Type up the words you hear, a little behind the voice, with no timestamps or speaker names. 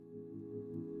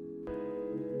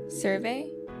Survey,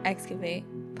 excavate,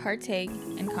 partake,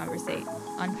 and conversate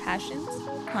on passions,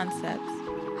 concepts,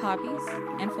 hobbies,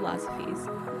 and philosophies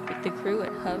with the crew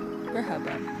at Hub for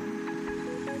Hubbub.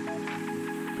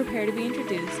 Prepare to be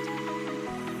introduced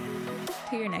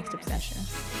to your next obsession.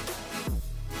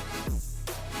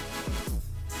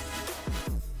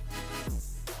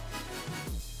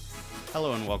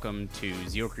 Hello and welcome to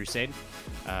Zeo Crusade.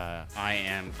 I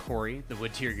am Corey, the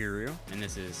Wood Tier Guru, and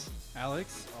this is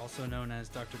Alex, also known as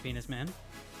Dr. Penis Man.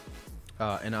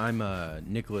 And I'm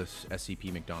Nicholas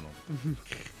SCP McDonald.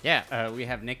 we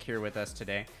have Nick here with us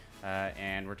today,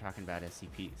 and we're talking about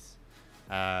SCPs.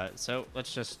 So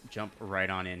let's just jump right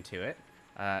on into it.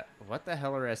 What the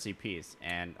hell are SCPs?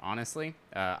 And honestly,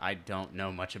 I don't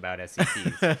know much about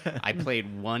SCPs. I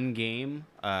played one game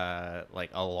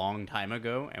like a long time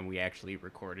ago, and we actually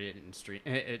recorded it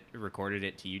and recorded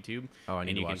it to YouTube. Oh, I need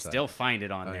and to you watch can that. still find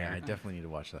it on there. Yeah, I definitely need to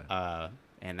watch that.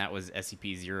 And that was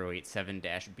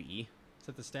SCP-087-B. Is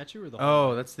that the statue or the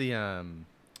Oh, that's the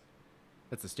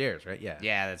stairs, right? Yeah.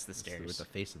 Yeah, that's the That's stairs. with the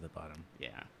face at the bottom. Yeah.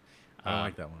 I don't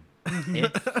like that one.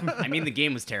 I mean, the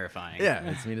game was terrifying.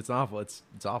 Yeah, it's awful. It's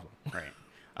awful. Right.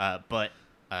 But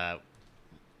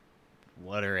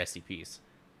what are SCPs?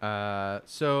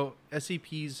 So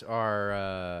SCPs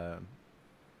are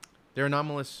they're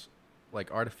anomalous,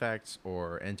 like artifacts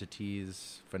or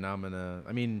entities, phenomena.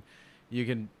 I mean, you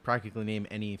can practically name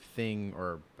anything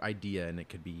or idea, and it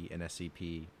could be an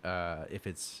SCP if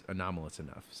it's anomalous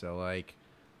enough. So, like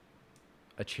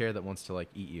a chair that wants to like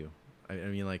eat you. I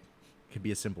mean, like, it could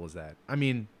be as simple as that. I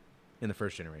mean, in the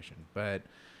first generation, but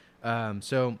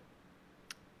so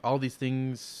all these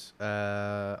things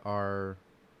are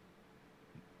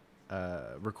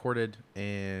recorded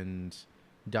and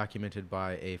documented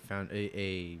by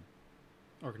a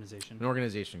organization. an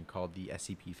organization called the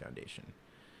SCP Foundation.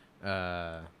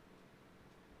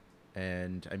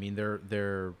 And I mean,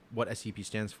 they're what SCP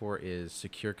stands for is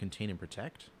secure, contain, and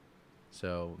protect.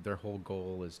 So their whole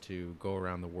goal is to go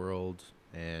around the world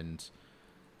and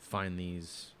find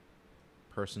these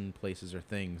places, or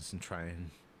things, and try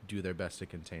and do their best to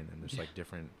contain them. There's like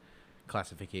different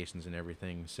classifications and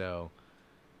everything. So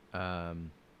there's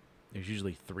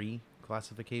usually 3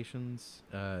 classifications,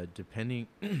 depending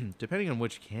on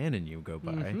which canon you go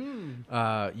by.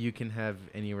 Mm-hmm. You can have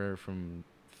anywhere from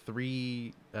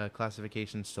 3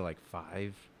 classifications to like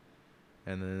 5,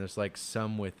 and then there's like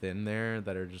some within there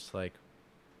that are just like,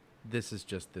 this is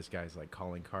just this guy's like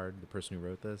calling card, the person who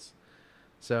wrote this.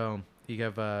 So you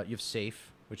have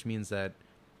safe, which means that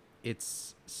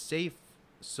it's safe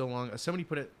so long. Somebody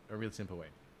put it a really simple way.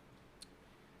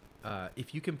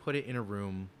 If you can put it in a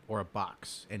room or a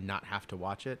box and not have to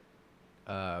watch it,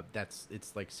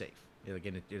 it's like safe.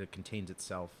 It contains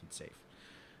itself. It's safe.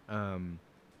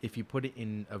 If you put it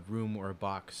in a room or a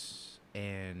box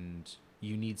and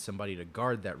you need somebody to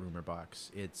guard that room or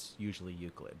box, it's usually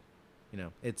Euclid. You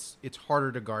know, it's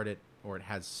harder to guard it, or it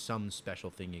has some special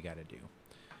thing you got to do.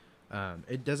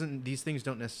 It doesn't. These things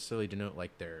don't necessarily denote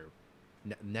like they're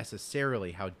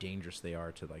necessarily how dangerous they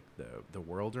are to like the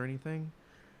world or anything.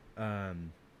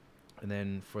 And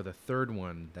then for the third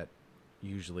one, that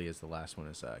usually is the last one,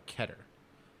 is Keter.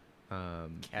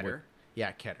 Keter?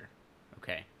 Yeah, Keter.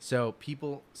 Okay. So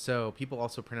people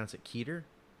also pronounce it Keter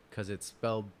because it's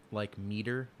spelled like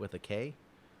meter with a K.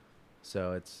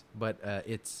 So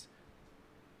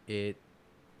it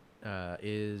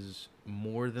is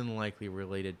more than likely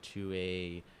related to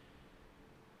a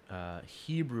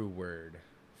Hebrew word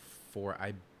for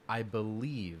I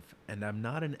believe, and I'm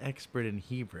not an expert in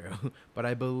Hebrew, but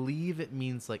I believe it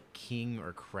means like king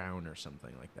or crown or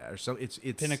something like that. Or so it's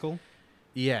Pinnacle.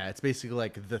 Yeah, it's basically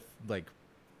like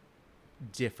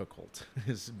difficult.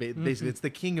 Basically it's the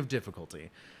king of difficulty.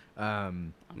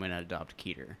 I'm gonna adopt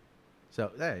Keter.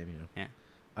 So Yeah.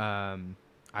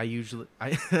 I usually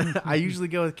I usually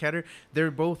go with Keter.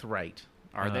 They're both right.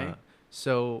 Are they?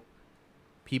 So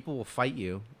people will fight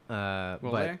you. Will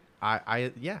but they?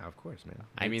 I yeah, of course, man.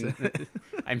 I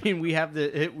mean, we have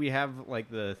like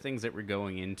the things that we're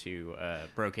going into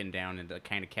broken down into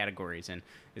kind of categories, and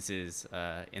this is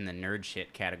in the nerd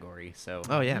shit category. So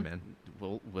Oh yeah, man.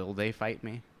 Will they fight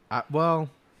me? Well,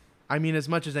 I mean, as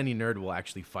much as any nerd will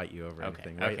actually fight you over Okay,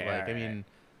 anything, right? okay, Like, all I right. mean,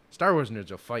 Star Wars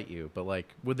nerds will fight you, but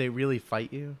like, would they really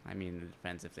fight you? I mean, it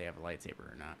depends if they have a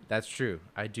lightsaber or not. That's true.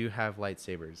 I do have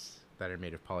lightsabers that are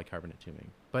made of polycarbonate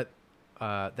tubing, but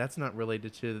that's not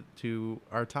related to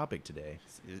our topic today.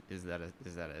 Is that a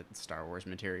Star Wars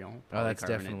material? Oh, that's Polycarbonate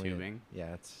definitely tubing.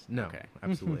 Yeah, it's no, Okay.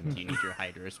 absolutely Do not. you need your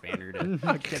Hydro expander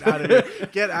to Get out of here!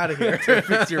 Get out of here! to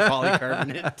fix your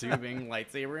polycarbonate tubing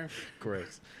lightsaber?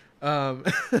 Gross.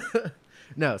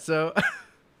 No, so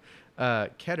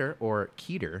Keter, or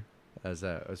Keter, as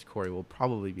Corey will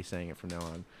probably be saying it from now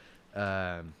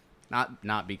on.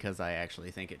 Not because I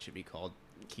actually think it should be called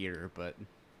Keter, but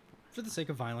For the sake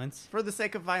of violence. for the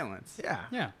sake of violence. Yeah.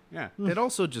 Yeah. Yeah. It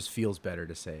also just feels better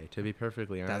to say, to be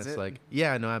perfectly honest. Does it? Like,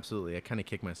 yeah, no, absolutely. I kind of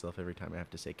kick myself every time I have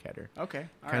to say Keter. Okay.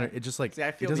 all Kind of, right. it just like See, I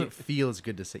it feel doesn't the- feel as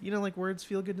good to say. You know, like words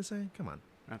feel good to say. Come on.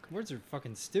 Okay. Words are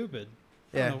fucking stupid.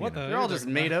 I Yeah, don't know what you know. the They're all just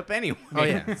made up anyway. Oh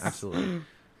yeah, absolutely.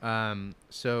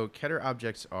 So Keter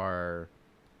objects are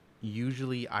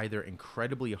usually either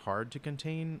incredibly hard to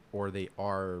contain, or they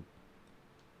are,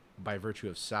 by virtue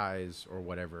of size or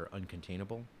whatever,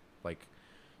 uncontainable. Like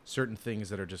certain things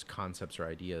that are just concepts or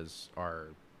ideas are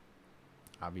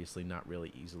obviously not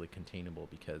really easily containable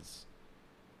because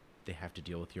they have to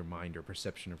deal with your mind or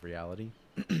perception of reality.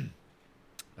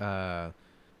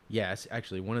 Yes,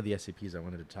 actually, one of the SCPs I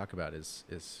wanted to talk about is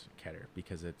Keter,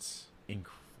 because it's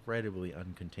incredibly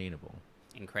uncontainable.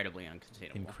 Incredibly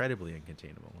uncontainable. Incredibly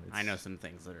uncontainable. It's, I know some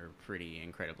things that are pretty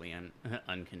incredibly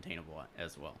uncontainable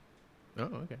as well. Oh,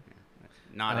 okay.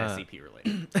 Not Uh, SCP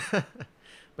related.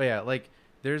 But yeah, like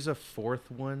there's a fourth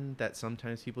one that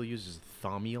sometimes people use is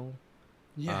Thaumiel.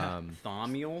 Yeah.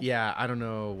 Thaumiel? Yeah, I don't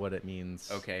know what it means.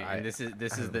 Okay, I- and this is I haven't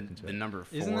the looked into the it. number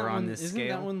 4 isn't that on one, this isn't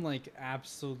scale. that one like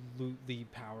absolutely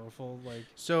powerful? Like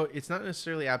So it's not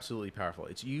necessarily absolutely powerful.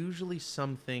 It's usually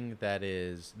something that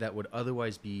would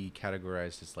otherwise be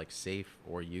categorized as like safe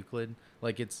or Euclid.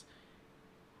 Like it's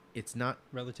not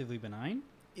relatively benign?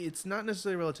 not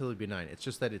necessarily relatively benign. It's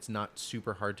just that it's not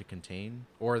super hard to contain,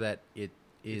 or that it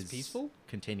is It's peaceful?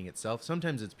 containing itself.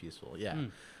 Sometimes it's peaceful, yeah.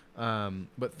 Mm.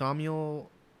 But Thaumiel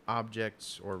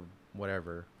objects or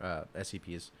whatever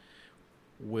SCPs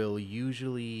will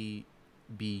usually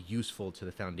be useful to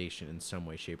the Foundation in some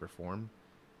way, shape, or form.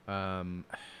 I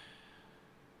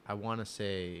want to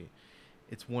say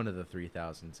it's one of the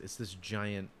 3000s. It's this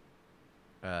giant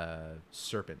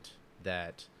serpent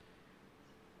that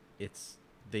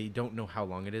they don't know how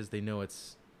long it is. They know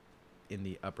it's in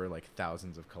the upper like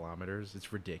thousands of kilometers.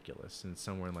 It's ridiculous, and it's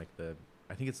somewhere in like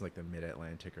I think it's like the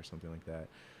mid-Atlantic or something like that.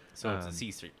 So it's um, a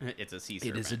sea it's a sea It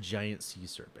serpent. is a giant sea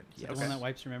serpent. Is Yes. that the one that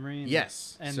wipes your memory?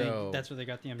 Yes. And So that's where they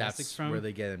got the amnestics That's from? where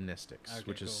they get amnestics, Okay,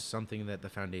 which is cool. something that the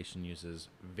Foundation uses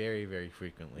very, very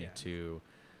frequently Yeah. to.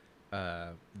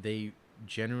 They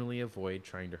generally avoid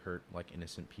trying to hurt like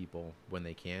innocent people when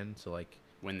they can. So like,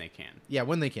 when they can. yeah,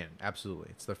 when they can, absolutely,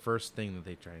 it's the first thing that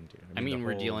they try and do. I mean, the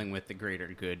we're whole- dealing with the greater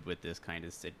good with this kind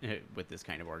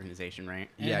of organization, right?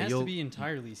 And Yeah, it has you'll- to be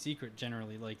entirely secret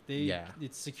generally. Like Yeah.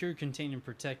 it's secure, contain, and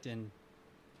protect, and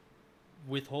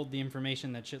withhold the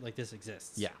information that shit like this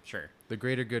exists. Yeah, Sure. the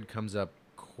greater good comes up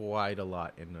quite a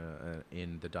lot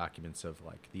in the documents of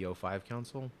like the O5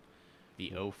 Council.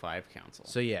 The O5 Council.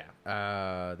 So yeah,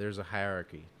 there's a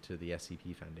hierarchy to the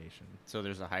SCP Foundation. So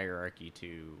there's a hierarchy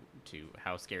to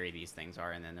how scary these things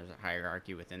are, and then there's a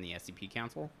hierarchy within the SCP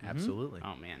Council. Absolutely.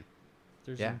 Oh man,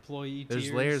 There's Yeah. employee There's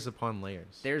tiers. layers upon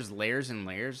layers. there's layers and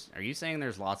layers. Are you saying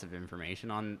there's lots of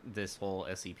information on this whole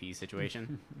SCP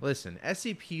situation? Listen,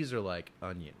 SCPs are like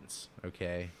onions,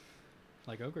 okay?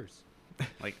 like ogres.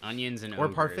 Like onions and Or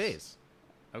ogres. parfaits.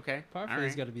 Okay. Parfait all has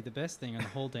right. got to be the best thing on the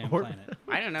whole damn Or- planet.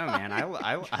 I don't know, man.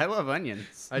 I love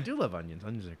onions. I do love onions.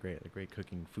 Onions are great. They're great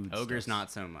cooking food. Ogres stuffs.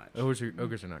 not so much. Ogres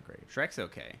are not great. Shrek's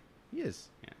okay. He is.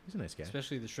 Yeah. He's a nice guy.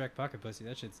 Especially the Shrek pocket pussy.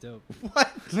 That shit's dope. What?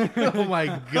 Oh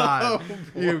my god!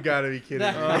 You gotta be kidding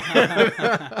me.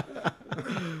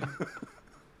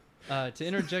 To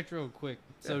interject real quick,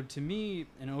 so to me,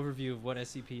 an overview of what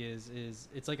SCP is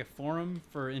it's like a forum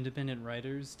for independent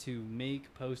writers to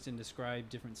make, post, and describe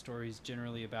different stories,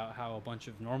 generally about how a bunch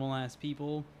of normal-ass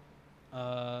people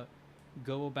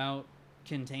go about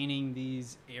containing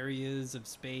these areas of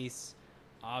space,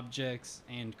 objects,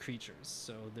 and creatures.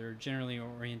 So they're generally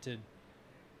oriented.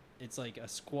 It's like a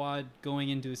squad going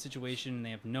into a situation, and they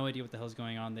have no idea what the hell's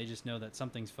going on. They just know that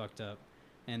something's fucked up,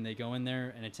 and they go in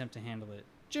there and attempt to handle it.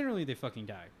 Generally, they fucking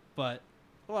die, but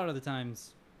a lot of the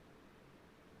times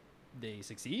they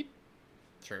succeed.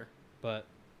 Sure. But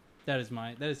that is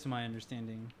to my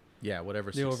understanding. Yeah, whatever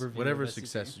The overview whatever of SCP.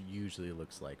 success usually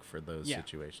looks like for those Yeah.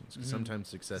 situations. 'Cause Mhm. sometimes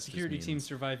success Security just team means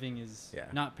surviving is Yeah.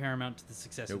 not paramount to the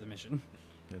success of Nope. the mission.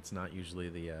 it's not usually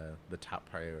the top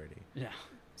priority. Yeah.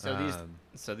 So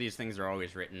Um, these things are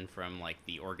always written from like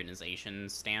the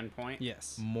organization's standpoint.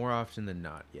 Yes. More often than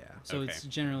not, yeah. So Okay. it's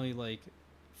generally like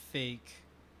fake.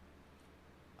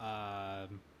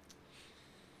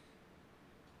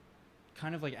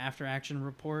 Kind of like after action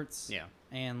reports. Yeah.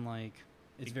 And like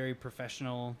it's very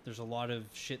professional. There's a lot of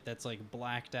shit that's like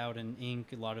blacked out in ink.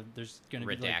 There's gonna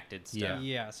be like, Redacted stuff. Yeah.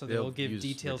 yeah. So They'll they'll give use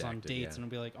details on redacted, dates yeah. and it'll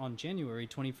be like on January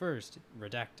 21st,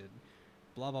 redacted.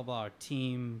 blah blah blah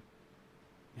team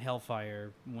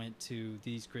Hellfire went to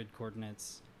these grid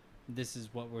coordinates. This is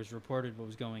what was reported, what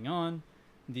was going on.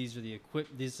 These are the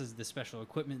this is the special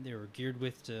equipment they were geared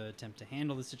with to attempt to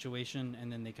handle the situation,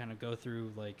 and then they kind of go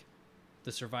through like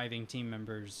the surviving team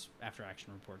members after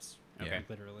action reports. Okay.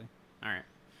 Literally. All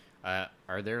right.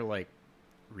 Are there like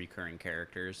recurring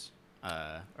characters,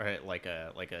 or like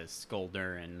a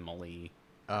Skolder and Molly?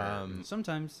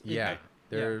 Sometimes. Yeah,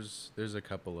 there's a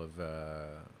couple of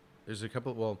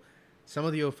well, some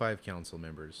of the O5 council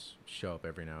members show up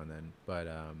every now and then, but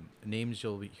names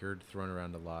you'll be heard thrown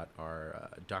around a lot are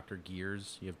Dr.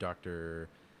 Gears. You have Dr.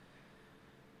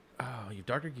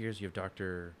 Gears. You have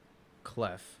Dr.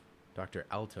 Clef, Dr.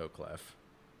 Alto Clef.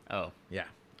 Oh, Yeah.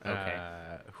 Okay.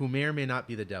 Who may or may not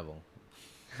be the devil.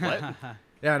 what?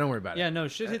 Yeah, don't worry about Yeah, it. no,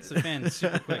 shit hits the fan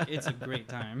super quick. It's a great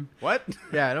time. What?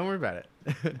 Yeah, don't worry about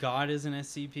it. God is an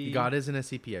SCP. God is an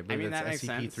SCP. I believe mean, that it's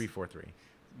makes sense. SCP-343.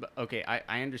 But, okay,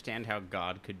 I understand how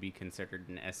God could be considered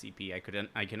an SCP.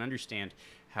 I can understand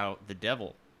how the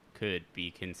devil could be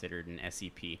considered an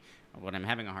SCP. What I'm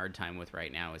having a hard time with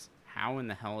right now is how in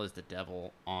the hell is the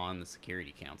devil on the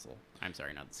Security Council? I'm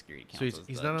sorry, not the Security So Council.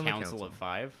 he's the not on the Council council. of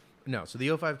Five. No, so the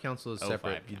O5 Council is O5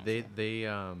 separate.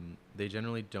 Council. They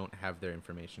generally don't have their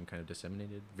information kind of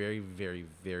disseminated. Very, very,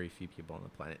 very few people on the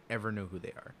planet ever know who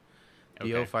they are.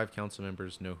 The Okay. O5 Council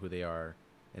members know who they are,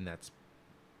 and that's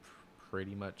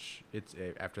pretty much it's.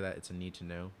 After that, it's a need to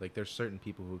know. Like there's certain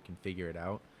people who can figure it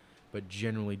out, but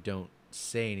generally don't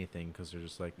say anything because they're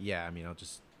just like, yeah, I mean,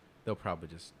 they'll probably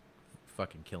just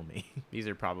fucking kill me. These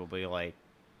are probably like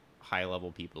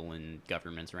high-level people in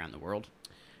governments around the world.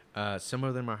 Some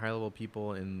of them are high-level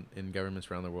people in governments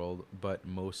around the world, but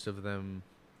most of them,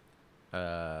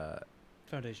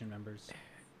 Foundation members.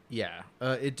 yeah,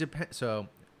 it depends. So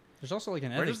There's also like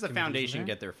an Where ethics does the committee, foundation isn't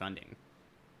there? get their funding?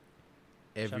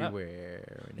 Shut up.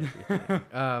 everywhere and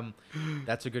everything.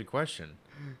 That's a good question.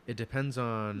 It depends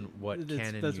on what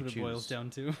canon That's you what choose. it boils down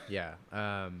to. Yeah.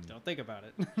 Don't think about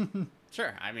it.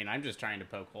 Sure. I mean, I'm just trying to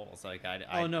poke holes. Like I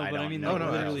Oh no, but I don't mean, know like, no,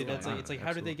 what literally, else that's going like on. it's like how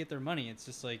did they Absolutely. get their money? It's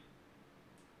just like.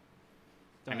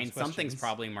 I don't mean, ask something's questions.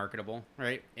 probably marketable,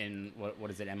 right? In what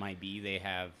is it, MIB? They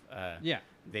have Yeah.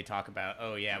 they talk about,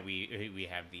 oh yeah, we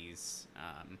have these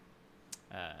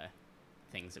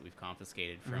things that we've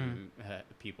confiscated from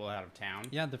people out of town.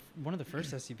 Yeah, one of the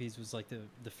first SCPs was like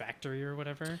the factory or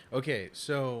whatever. Okay,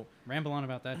 so Ramble on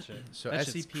about that shit. so that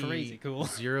shit's SCP crazy cool.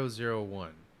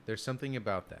 001. There's something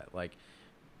about that. Like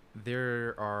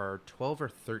there are 12 or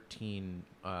 13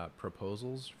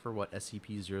 proposals for what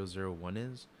SCP-001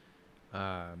 is.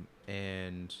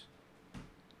 And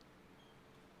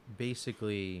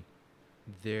basically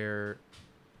they're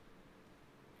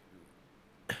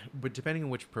but depending on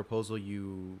which proposal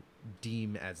you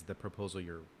deem as the proposal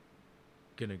you're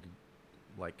gonna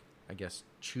like I guess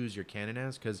choose your canon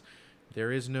as, because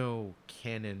there is no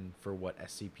canon for what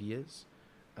SCP is,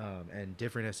 and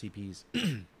different SCPs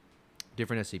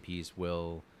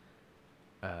will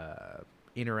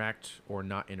interact or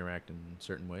not interact in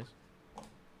certain ways.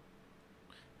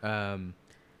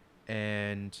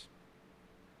 And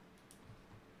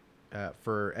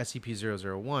for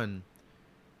SCP-001,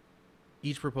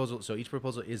 each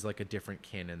proposal is like a different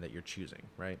canon that you're choosing,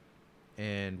 right?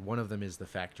 And one of them is the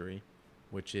factory,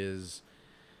 which is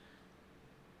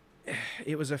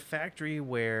it was a factory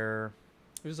where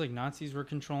It was like Nazis were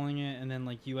controlling it, and then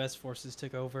like U.S. forces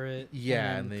took over it.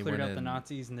 Yeah, and and they cleared went out the in-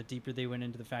 Nazis, and the deeper they went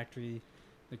into the factory,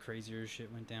 the crazier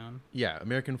shit went down.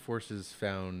 American forces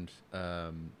found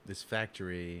this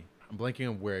factory. I'm blanking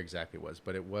on where exactly it was,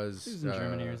 but it was It was in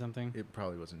Germany or something. It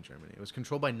probably was in Germany. It was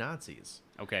controlled by Nazis.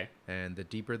 Okay. And the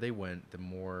deeper they went, the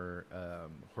more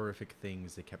horrific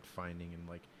things they kept finding, and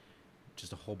like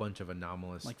just a whole bunch of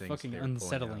anomalous Like things. fucking they were pulling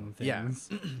unsettling out. Yeah, things.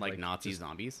 Like Nazi just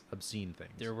zombies. obscene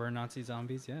things. There were Nazi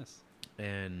zombies, yes.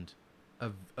 And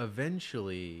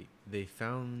eventually they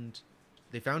founded.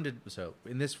 So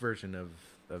in this version of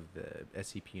the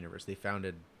SCP universe, they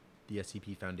founded the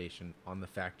SCP Foundation on the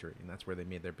factory, and that's where they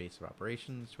made their base of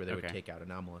operations, where they would Okay. take out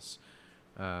anomalous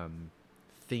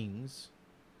things,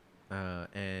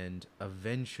 and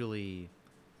eventually,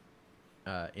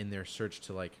 in their search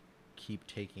to like keep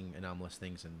taking anomalous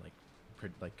things and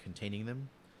like containing them,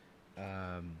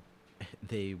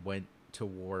 they went to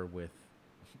war with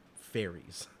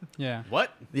fairies. Yeah.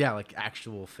 What? Yeah, like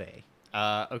actual fae.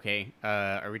 Okay.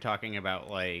 Are we talking about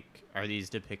like, are these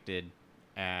depicted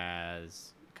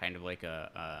as kind of like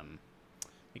a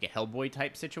Hellboy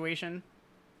type situation?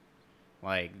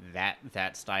 Like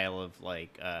that style of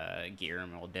like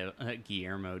Guillermo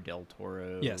del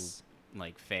Toro. Yes.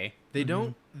 like Fae? They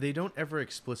don't ever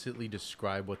explicitly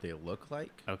describe what they look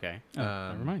like. Okay. Oh,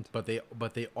 never mind. But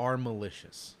they are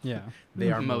malicious. Yeah.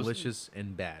 They are Most- malicious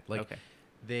and bad. Like okay.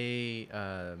 they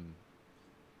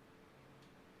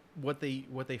what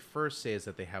they first say is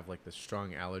that they have like this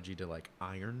strong allergy to like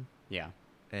iron, Yeah,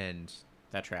 and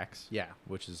that tracks. yeah,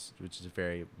 which is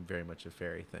very very much a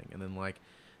fairy thing. And then like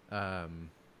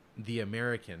the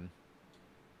American,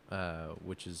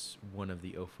 which is one of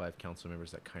the O5 council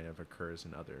members that kind of occurs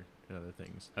in other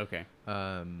things. Okay.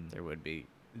 Um, There would be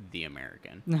the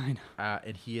American. I know.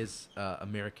 and he is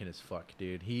American as fuck,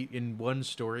 dude. He in one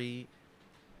story,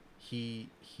 he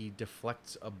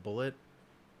deflects a bullet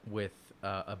with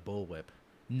a bullwhip,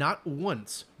 not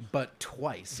once but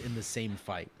twice in the same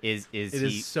fight. Is It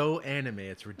he is so anime,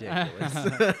 it's ridiculous.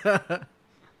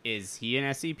 is he an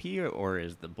SCP or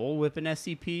is the bullwhip an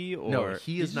SCP or No,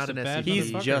 he He's is not just an a bad SCP.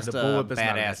 He's motherfucker. just The a bullwhip is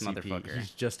not an badass SCP. motherfucker.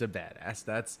 He's just a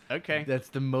badass. Okay. That's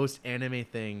the most anime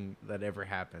thing that ever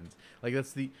happens. Like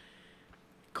that's the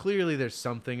clearly there's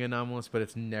something anomalous, but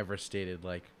it's never stated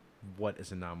like what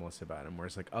is anomalous about him.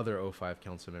 Whereas like other O5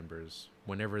 council members,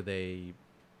 whenever they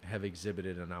have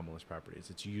exhibited anomalous properties,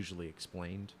 it's usually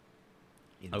explained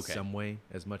in Okay. some way,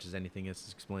 as much as anything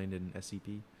is explained in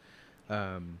SCP.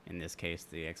 In this case,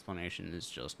 the explanation is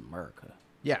just America.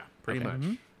 Yeah, pretty Okay. much,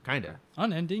 Mhm. kinda.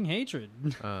 Unending hatred.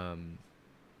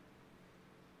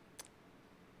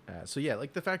 So yeah,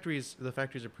 like the factories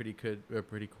are pretty good,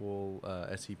 pretty cool.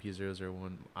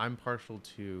 SCP-001. I'm partial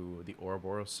to the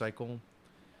Ouroboros cycle,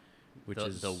 which The,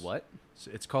 is the what?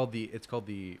 It's called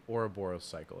the Ouroboros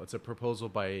cycle. It's a proposal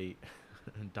by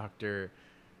Dr.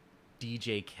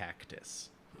 DJ Cactus.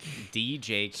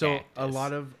 DJ Cactus. So a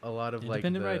lot of like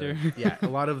Independent writer. yeah, a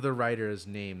lot of the writers'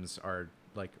 names are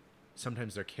like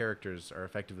sometimes their characters are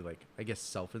effectively like I guess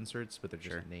self-inserts, but they're just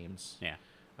Sure. names. Yeah.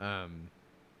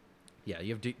 Yeah,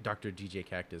 you have Dr. DJ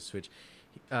Cactus, which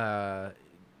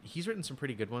he's written some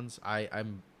pretty good ones.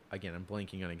 I'm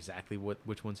blanking on exactly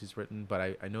which ones he's written,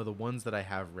 but I know the ones that I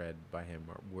have read by him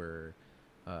were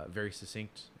very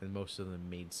succinct, and most of them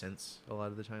made sense a lot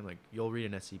of the time. Like you'll read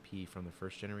an SCP from the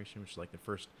first generation, which is like the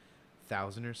first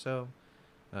 1,000 or so,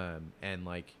 and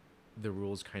like the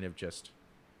rules kind of just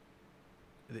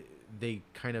they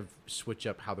kind of switch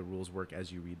up how the rules work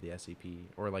as you read the SCP,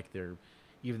 or like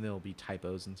there'll be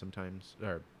typos and sometimes.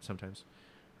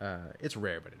 It's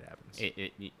rare, but it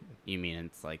happens. You mean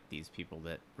it's like these people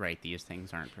that write these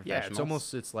things aren't Yeah,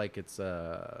 professionals? it's like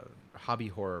hobby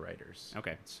horror writers.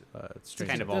 Okay. It's It's strange.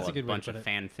 kind of That's all a a good way to bunch put of it.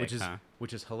 fanfic,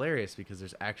 which is hilarious because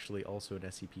there's actually also an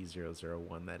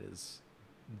SCP-001 that is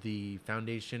the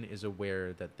Foundation is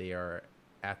aware that they are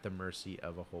at the mercy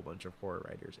of a whole bunch of horror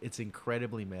writers. It's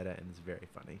incredibly meta and it's very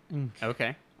funny.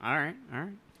 Okay. All right.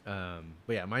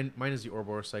 But yeah, mine is the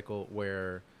Ouroboros cycle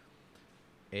where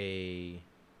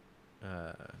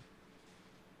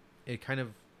it kind of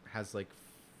has like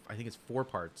I think it's 4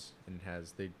 parts, and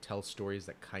they tell stories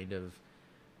that kind of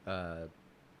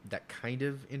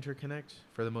interconnect.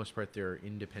 For the most part, they're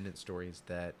independent stories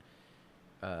that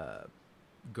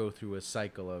go through a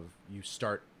cycle of you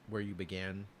start where you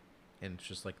began, and it's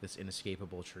just like this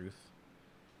inescapable truth.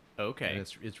 Okay. And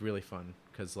it's really fun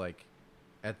because like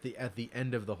at the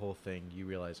end of the whole thing, you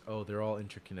realize they're all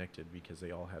interconnected because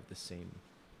they all have the same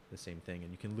thing,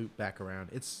 and you can loop back around.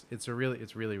 It's really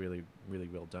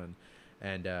well done,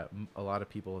 and a lot of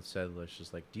people have said it's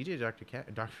just like Dr.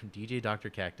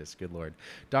 Cactus. Good lord,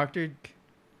 Dr.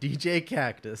 DJ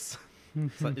Cactus.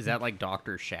 So is that like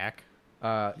Dr. Shack?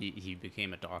 Uh, He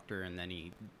became a doctor and then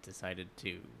he decided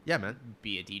to yeah, man.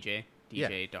 be a DJ. Yeah.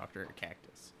 DJ Dr.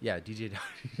 Cactus. Yeah, DJ.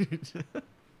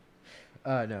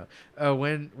 No.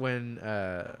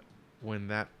 When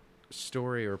that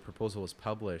story or proposal was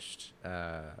published,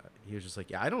 he was just like,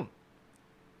 yeah, I don't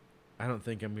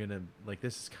think I'm gonna like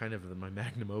this is kind of my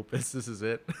magnum opus. This is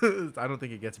it. I don't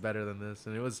think it gets better than this,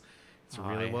 and it's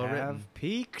really well written.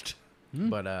 Peaked.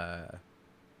 But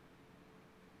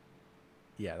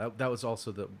yeah, that was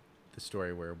also the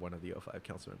story where one of the O5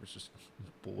 council members just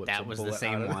bullets That a was the bullet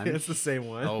same out of it. one? It's the same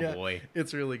one. Oh yeah. boy.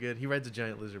 It's really good. He rides a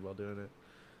giant lizard while doing it.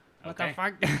 What the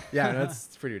fuck? Yeah,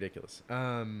 that's pretty ridiculous.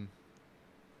 Are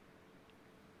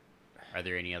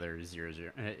there any other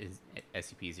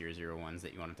SCP-001s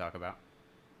that you want to talk about?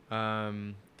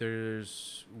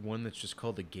 There's one that's just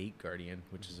called the Gate Guardian,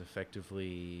 which is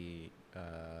effectively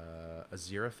a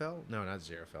Xerophel. No, not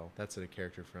Xerophel. That's a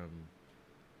character from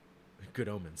Good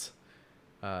Omens.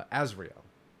 Azrael.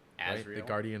 Right? The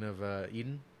Guardian of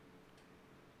Eden.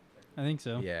 I think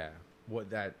so. Yeah.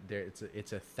 It's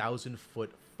a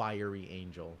 1,000-foot fiery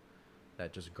angel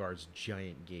that just guards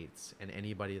giant gates, and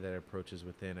anybody that approaches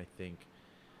within, I think,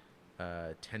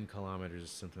 10 kilometers or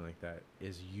something like that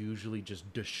is usually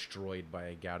just destroyed by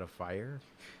a gout of fire.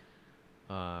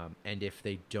 And if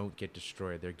they don't get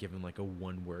destroyed, they're given like a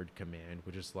one-word command,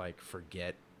 which is like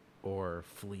forget or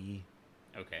flee.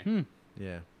 Okay.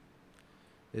 Yeah,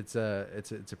 it's a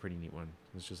pretty neat one.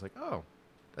 It's just like, oh,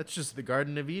 that's just the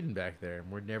Garden of Eden back there.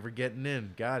 We're never getting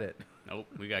in. Got it. Nope,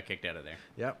 we got kicked out of there.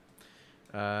 Yep.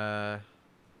 I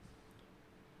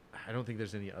don't think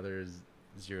there's any other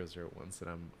 001s that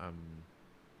I'm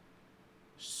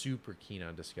super keen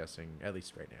on discussing, at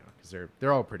least right now, because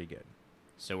they're all pretty good.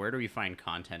 So where do we find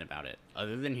content about it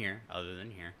other than here? Other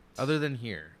than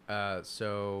here,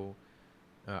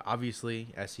 obviously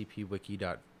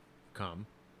scpwiki.com.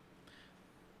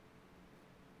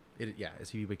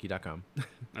 scpwiki.com.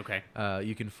 Okay.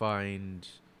 You can find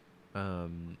all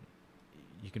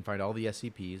the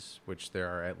SCPs, which there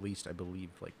are at least, I believe,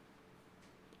 like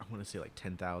I want to say like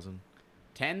 10,000.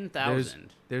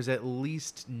 10,000. There's at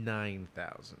least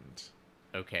 9,000.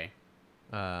 Okay.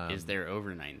 Is there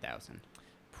over 9,000?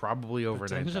 Probably over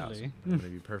 9,000. Potentially. I'm going to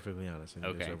be perfectly honest. I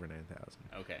think Okay. there's over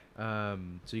 9,000. Okay.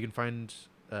 So you can find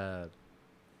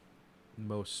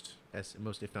most,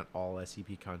 if not all,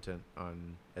 SCP content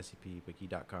on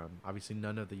scpwiki.com. Obviously,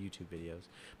 none of the YouTube videos,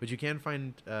 but you can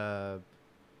find. There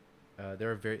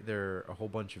are a whole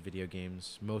bunch of video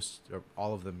games. Most or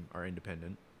all of them are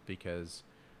independent because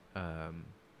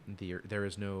there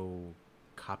is no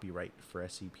copyright for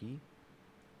SCP.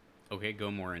 Okay, go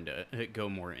more into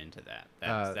that.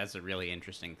 That's a really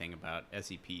interesting thing about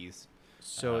SCPs.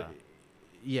 So,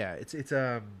 yeah, it's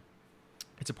a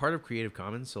part of Creative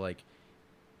Commons. So like,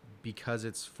 because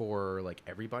it's for like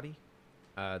everybody,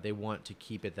 they want to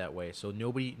keep it that way. So no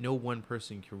one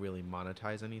person can really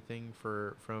monetize anything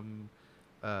from,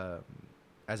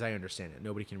 as I understand it,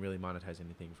 nobody can really monetize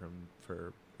anything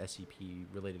for SCP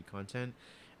related content,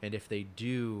 and if they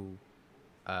do,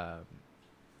 they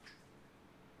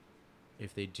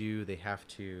have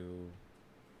to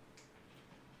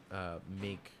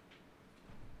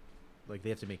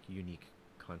make unique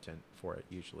content for it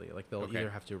usually. Like they'll Okay. either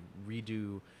have to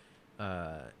redo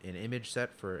an image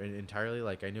set for an entirely.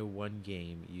 Like I know one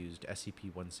game used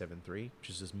SCP-173, which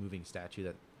is this moving statue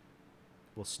that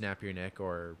will snap your neck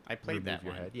or I played remove that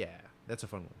your one. head. Yeah, that's a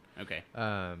fun one. Okay.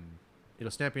 It'll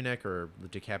snap your neck or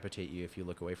decapitate you if you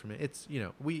look away from it. It's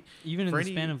Even in for the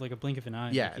any- span of like a blink of an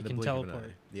eye, yeah, like, in you the can blink of an teleport.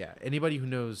 eye. Yeah, anybody who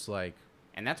knows like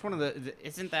And that's one of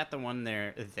isn't that the one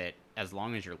there that as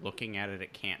long as you're looking at it,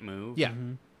 it can't move? yeah.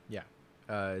 Mhm. Yeah,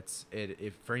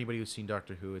 if for anybody who's seen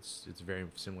Doctor Who, it's very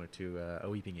similar to a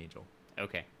Weeping Angel.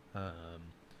 Okay.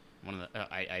 One of the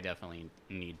I definitely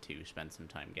need to spend some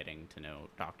time getting to know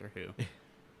Doctor Who.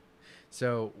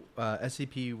 So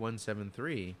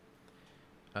SCP-173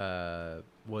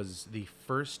 was the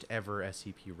first ever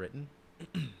SCP written.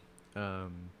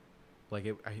 Like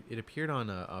it appeared on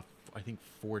I think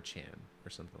 4chan or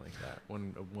something like that.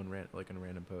 One like on a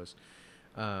random post.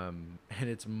 And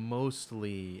it's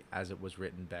mostly as it was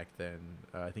written back then.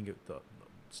 I think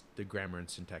the grammar and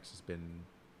syntax has been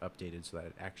updated so that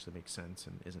it actually makes sense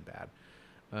and isn't bad.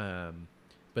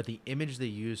 But the image they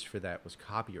used for that was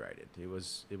copyrighted. It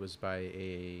was by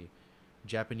a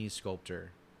Japanese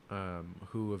sculptor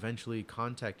who eventually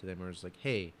contacted them and was like,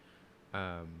 "Hey,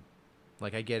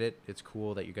 like I get it. It's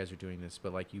cool that you guys are doing this,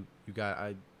 but like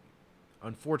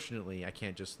unfortunately, I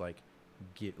can't just like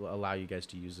allow you guys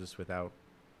to use this without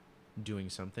doing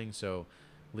something. So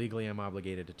legally, I'm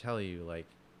obligated to tell you, like,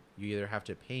 you either have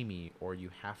to pay me or you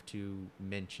have to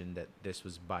mention that this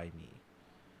was by me."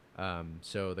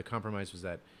 So the compromise was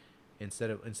that instead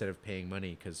of paying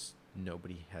money, because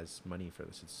nobody has money for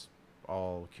this, it's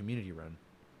all community run.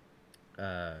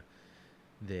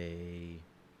 They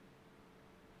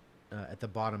at the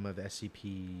bottom of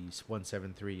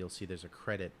SCP-173, you'll see there's a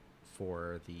credit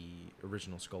for the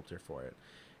original sculptor for it,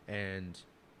 and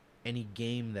any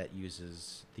game that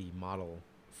uses the model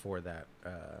for that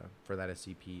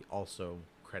SCP also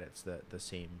credits the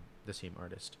same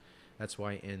artist. That's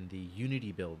why in the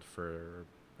Unity build for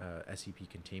SCP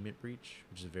Containment Breach,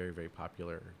 which is a very, very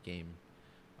popular game,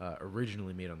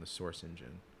 originally made on the Source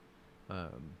engine,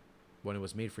 when it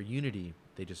was made for Unity,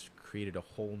 they just created a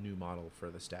whole new model for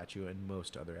the statue and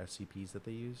most other SCPs that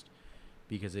they used,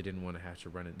 because they didn't want to have to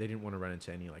run it. They didn't want to run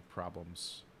into any like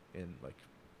problems in like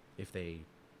if they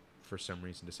for some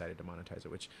reason decided to monetize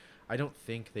it, which I don't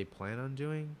think they plan on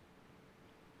doing.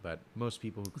 But most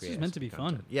people who It's create just meant to SCP be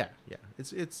content, fun. Yeah.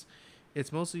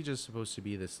 It's mostly just supposed to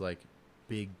be this like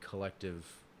big collective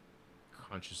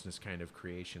consciousness kind of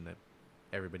creation that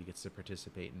everybody gets to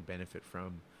participate and benefit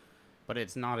from. But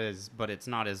it's not as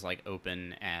like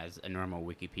open as a normal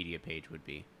Wikipedia page would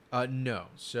be. No.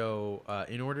 So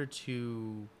in order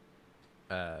to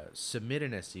submit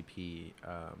an SCP,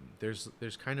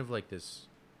 there's kind of like this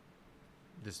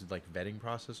like vetting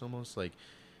process almost. Like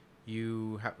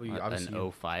you have obviously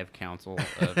An 05 council.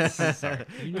 Of, sorry.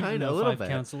 You need Kinda, an a little 05 bit.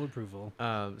 council approval.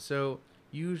 So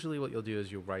usually what you'll do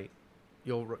is you'll write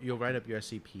up your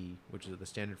SCP, which is the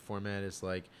standard format is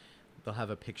like they'll have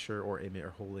a picture or image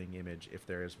or holding image if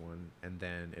there is one, and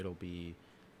then it'll be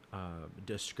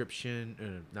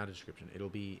description, not a description. It'll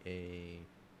be a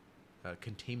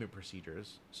containment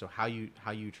procedures. So how you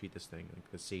treat this thing, like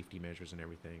the safety measures and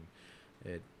everything.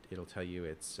 It'll tell you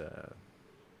its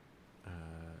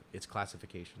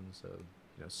classifications. So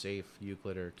safe,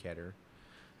 Euclid, or Keter.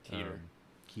 Keter.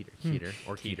 Keter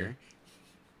or Keter.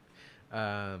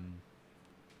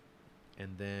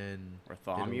 And then Or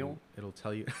Thaumiel. It'll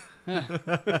tell you.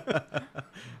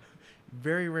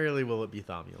 Very rarely will it be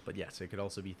Thaumiel, but yes, it could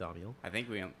also be Thaumiel. I think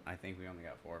we only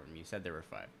got 4 of them. You said there were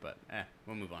 5, but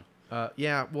we'll move on.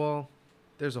 Yeah, well,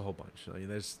 there's a whole bunch. I mean,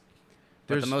 But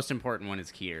there's the most important one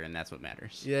is Keter, and that's what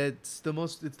matters. yeah, it's the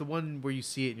one where you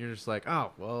see it and you're just like,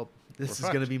 oh, well, this We're is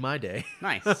gonna fucked. be my day.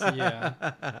 Nice.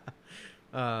 Yeah.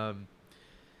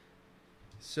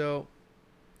 So,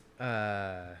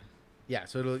 yeah,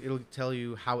 so it'll tell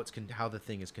you how how the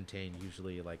thing is contained.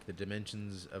 Usually, like the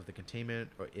dimensions of the containment,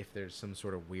 or if there's some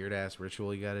sort of weird ass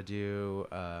ritual you got to do.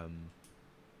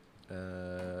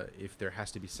 If there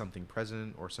has to be something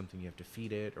present or something you have to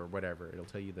feed it or whatever, it'll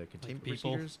tell you the containment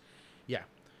people? procedures. Yeah,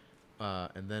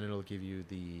 and then it'll give you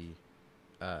the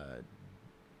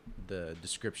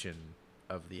description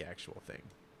of the actual thing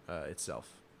itself.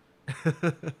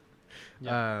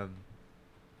 Yeah.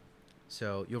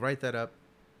 So you'll write that up,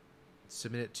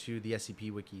 submit it to the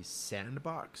SCP Wiki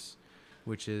sandbox,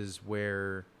 which is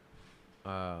where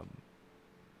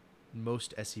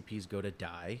most SCPs go to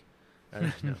die.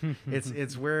 No.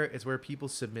 It's where people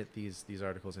submit these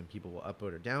articles and people will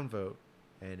upvote or downvote,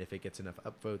 and if it gets enough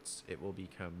upvotes, it will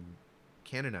become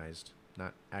canonized.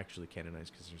 Not actually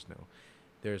canonized because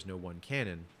there's no one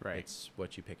canon. Right. It's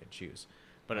what you pick and choose.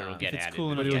 But it'll If get it's added. cool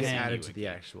to enough But the it to was hand SCP added to the wiki.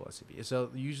 actual SCP. So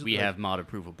usually We like, have mod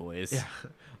approval, boys. yeah,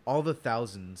 all the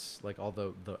thousands, like all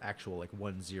the actual like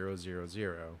 1000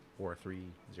 or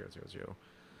 3000,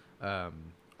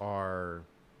 are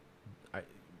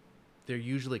they're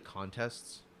usually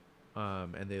contests,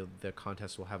 and the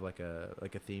contests will have like a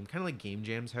theme, kind of like game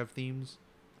jams have themes.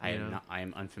 I you am know? not. I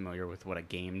am unfamiliar with what a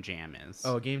game jam is.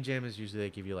 Oh, a game jam is usually they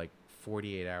give you like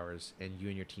 48 hours, and you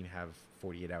and your team have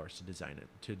 48 hours to design it,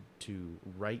 to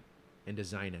write and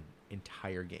design an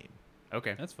entire game.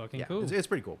 Okay. That's fucking Yeah, cool. it's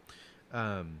pretty cool.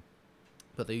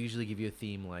 But they usually give you a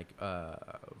theme like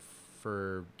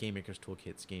for Game Maker's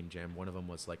Toolkit's Game Jam. One of them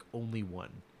was like only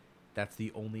one. That's the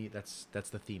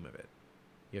theme of it.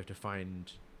 You have to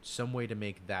find some way to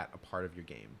make that a part of your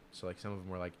game. So like some of them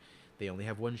were like they only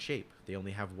have one shape, they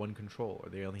only have one control, or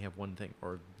they only have one thing.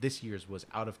 Or this year's was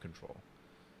out of control.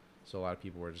 So a lot of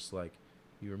people were just like,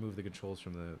 you remove the controls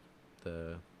from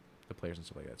the players and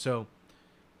stuff like that. So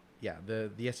yeah, the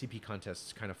SCP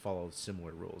contests kind of follow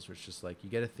similar rules, where it's just like you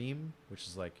get a theme, which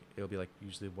is like it'll be like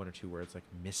usually 1 or 2 words, like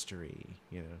mystery,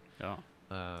 Oh,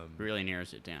 really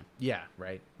narrows it down. Yeah,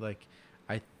 right. Like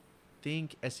I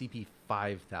think SCP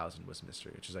 5000 was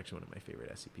mystery, which is actually one of my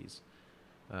favorite SCPs,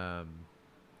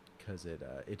 because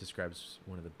it describes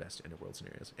one of the best end of world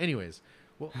scenarios. Anyways,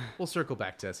 we'll circle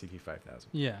back to SCP 5000.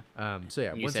 Yeah. So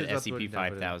yeah, You once said it's uploaded, SCP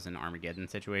downloaded, 5000 Armageddon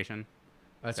situation.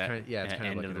 That's That- kind of it's kind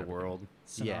end of like of the an world.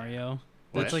 Scenario.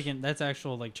 What? That's that's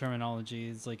actual like terminology.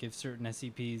 It's like if certain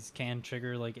SCPs can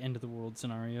trigger like end of the world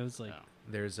scenarios. Like Oh.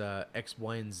 There's X,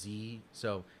 Y, and Z.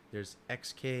 So there's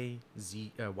XK,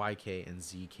 YK, and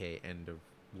ZK end of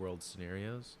world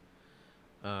scenarios.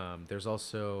 There's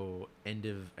also I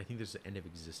think there's end of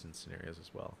existence scenarios as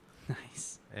well.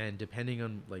 nice. And depending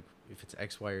on like if it's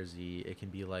X, Y, or Z, it can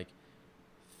be like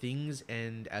things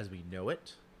end as we know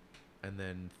it, and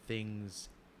then things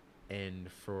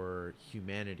end for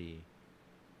humanity,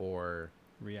 or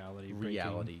Reality. breaking.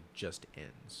 reality just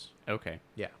ends. Okay.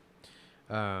 Yeah.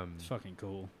 It's fucking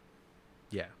cool.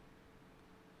 Yeah.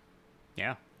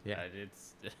 Yeah. Yeah.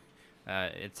 It's.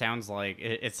 It sounds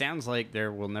like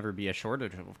there will never be a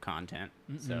shortage of content.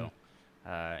 So,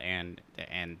 and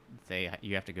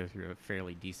you have to go through a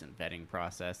fairly decent vetting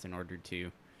process in order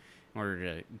to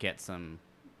get some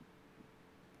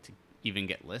to even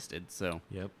get listed. So,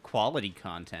 Yep. quality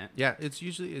content. Yeah, it's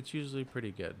usually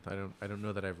pretty good. I don't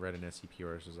know that I've read an SCP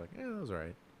where it's just like, that was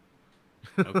alright.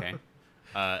 Okay.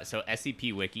 So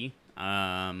SCP Wiki.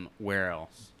 Where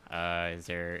else? Is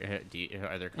there?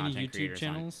 Are there content YouTube creators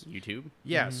channels? on YouTube?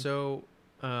 Yeah, Mhm. so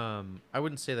I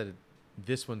wouldn't say that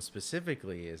this one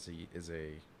specifically is an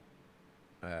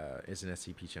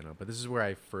SCP channel, but this is where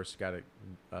I first got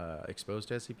exposed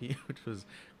to SCP, which was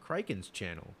Kriken's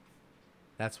channel.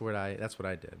 That's what I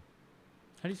did.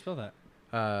 How do you spell that?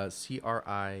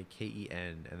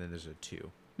 Kriken, and then there's a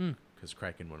 2 because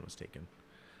Kraken 1 was taken.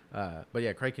 But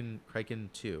yeah, Kriken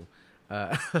 2.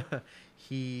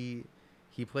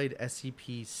 He played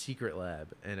SCP Secret Lab,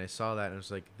 and I saw that and I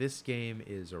was like, this game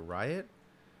is a riot.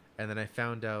 And then I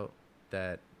found out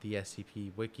that the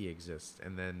SCP wiki exists,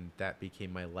 and then that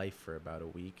became my life for about a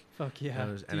week. Fuck yeah.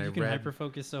 Dude, you can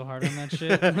hyper-focus so hard on that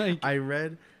shit. Like, I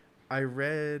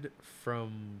read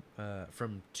from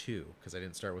 2 because I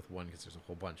didn't start with 1 because there's a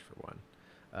whole bunch for 1.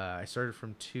 I started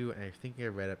from 2, and I think I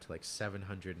read up to like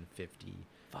 750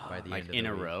 by the Like end of in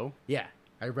the a week. row? Yeah,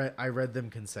 I read them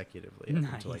consecutively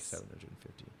up to like Nice.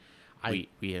 750.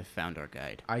 We have found our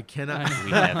guide. I cannot.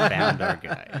 We have found our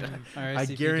guide. our I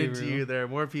SCP guarantee guru. you there are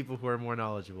more people who are more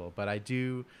knowledgeable, but I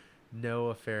do know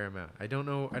a fair amount. I don't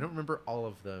remember all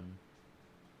of them,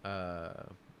 but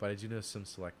I do know some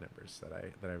select numbers that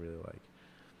I really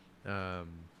like.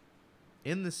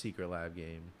 In the Secret Lab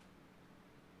game,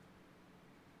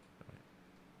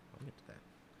 I'll get to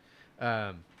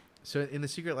that. So in the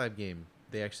Secret Lab game,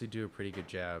 they actually do a pretty good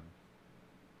job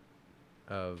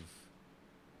of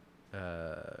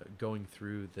going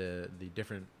through the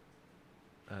different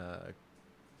Like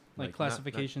not-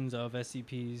 classifications of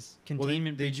SCPs. Well,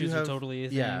 Containment they do breaches are have- totally a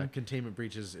thing. Yeah, containment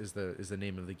breaches is the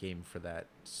name of the game for that.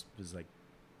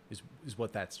 Is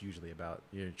what that's usually about.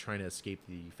 You're trying to escape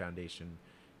the Foundation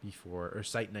before, or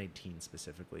Site 19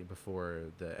 specifically, before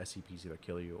the SCPs either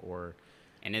kill you or.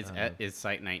 And is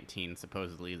Site 19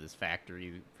 supposedly this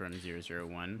factory from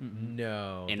 001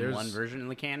 No, in there's- one version of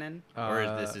the canon? Or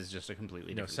this is just a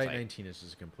completely no, different Site site? 19 is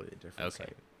just a completely different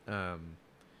Okay. site.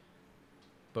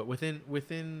 But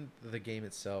within the game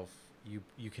itself,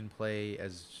 you can play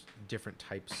as different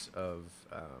types of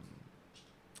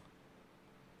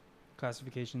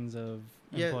Classifications of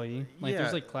Yeah, employee. Like yeah.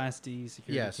 there's like Class D,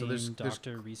 security Yeah, so team, there's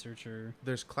doctor, researcher.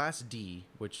 there's Class D,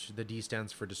 which the D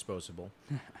stands for disposable.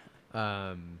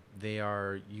 They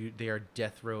are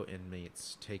death row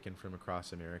inmates taken from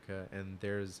across America, and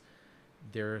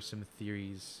there are some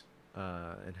theories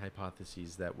and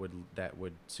hypotheses that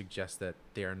would suggest that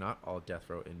they are not all death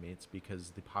row inmates,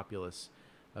 because the populace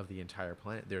of the entire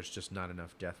planet, there's just not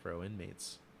enough death row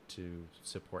inmates to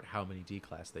support how many D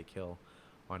class they kill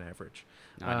on average.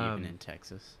 Not even in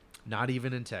Texas. Not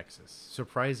even in Texas.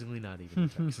 Surprisingly, not even in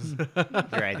Texas.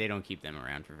 You're right, they don't keep them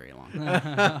around for very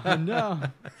long. No.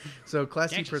 So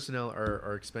Class C Texas. personnel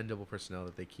are expendable personnel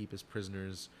that they keep as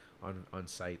prisoners on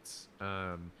sites.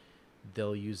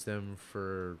 They'll use them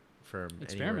for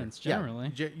Experiments, anywhere.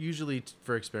 generally. Yeah, usually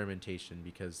for experimentation,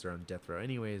 because they're on death row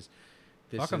anyways.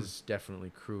 This Fuck 'em. is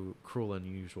definitely cruel,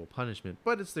 unusual punishment,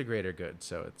 but it's the greater good,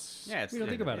 so it's Yeah, it's We don't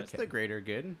think about it. It's the greater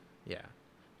good. yeah.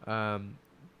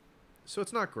 So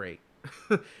it's not great.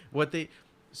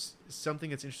 Something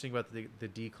that's interesting about the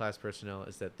D class personnel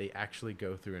is that they actually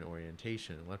go through an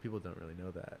orientation. A lot of people don't really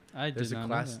know that. There's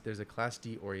There's a Class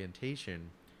D orientation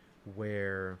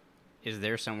where Is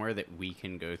there somewhere that we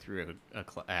can go through a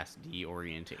Class D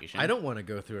orientation? I don't want to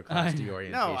go through a Class D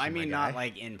orientation. No, I mean my not guy.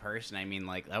 like in person. I mean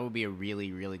like that would be a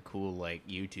really really cool like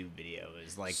YouTube video.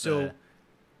 Is like So,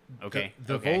 okay.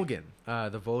 The okay.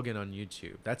 Volgan on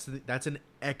YouTube. That's an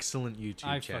excellent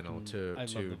YouTube channel I love to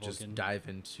the just Volgan. dive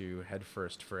into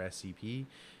headfirst for SCP.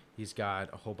 He's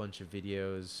got a whole bunch of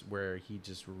videos where he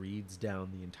just reads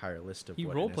down the entire list of. He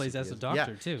what role an plays SCP as a is.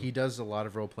 doctor, Yeah, too. He does a lot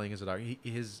of role playing as a doctor.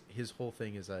 His whole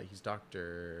thing is he's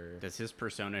Doctor. Does his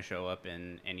persona show up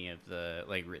in any of the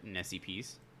like written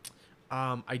SCPs?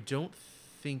 I don't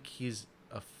think he's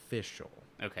official.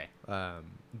 Okay.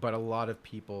 But a lot of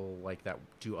people like that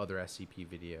do other SCP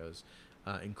videos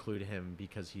include him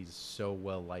because he's so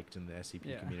well liked in the SCP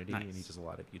Yeah. community, and he Nice. does a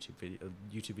lot of YouTube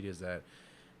videos that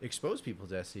expose people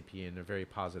to SCP in a very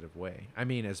positive way. I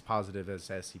mean, as positive as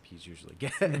SCPs usually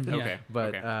get. Yeah. Okay.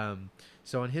 But okay.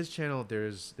 So on his channel,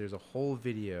 there's a whole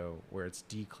video where it's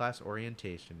D class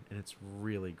orientation, and it's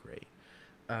really great.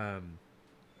 I'm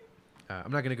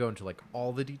not gonna go into like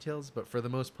all the details, but for the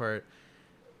most part,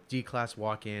 D class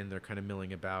walk in, they're kind of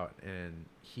milling about, and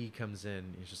he comes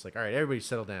in. He's just like, "All right, everybody,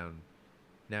 settle down.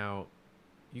 Now,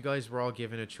 you guys were all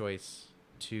given a choice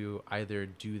to either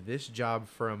do this job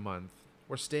for a month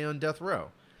or stay on death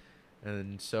row,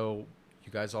 and so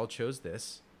you guys all chose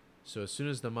this. So as soon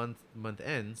as the month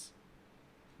ends,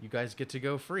 you guys get to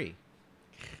go free."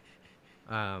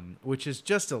 Which is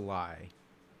just a lie.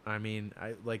 I mean,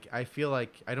 I feel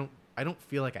like I don't I don't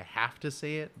feel like I have to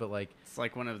say it, but like It's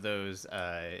like one of those,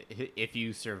 if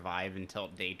you survive until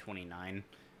day 29,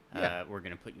 Yeah. we're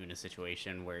going to put you in a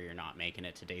situation where you're not making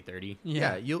it to day 30.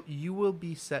 yeah, you will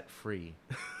be set free.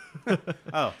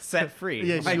 Oh, set free.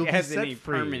 Yeah, Like you'll be as set any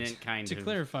free. permanent kind To of...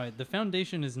 clarify, the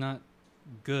Foundation is not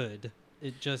good.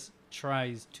 It just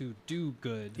tries to do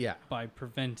good Yeah. by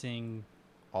preventing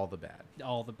All the bad.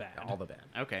 all the bad. All the bad.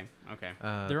 Okay.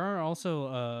 There are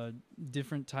also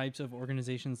different types of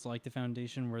organizations like the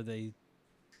Foundation where they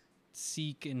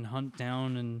seek and hunt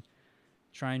down and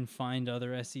try and find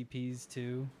other SCPs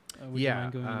too. Would you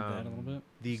mind going into that a little bit?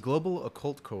 The Global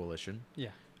Occult Coalition. Yeah.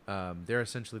 They're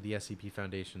essentially the SCP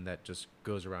Foundation that just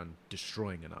goes around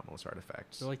destroying anomalous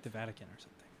artifacts. They're like the Vatican or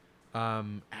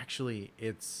something. Actually,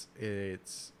 it's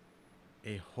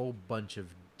a whole bunch of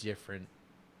different.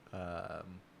 I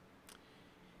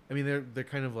mean, they're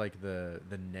kind of like the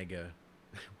the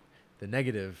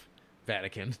negative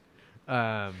Vatican.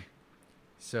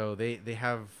 So they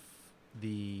have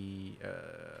the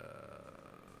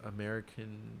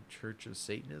American Church of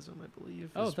Satanism, I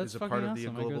believe. Oh, is that's a fucking part of awesome. the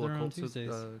I go Global there on Occult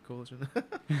Tuesdays. Coalition.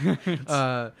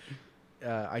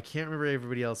 I can't remember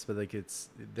everybody else, but like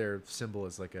their symbol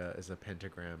is like a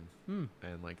pentagram, and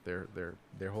like their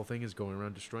whole thing is going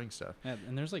around destroying stuff. Yeah,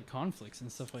 and there's like conflicts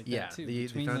and stuff like Yeah, that too the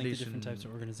between like the different Foundation types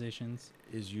of organizations.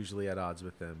 is usually at odds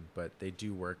with them, but they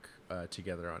do work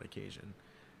together on occasion.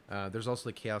 There's also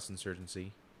the Chaos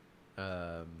Insurgency.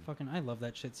 Fucking, I love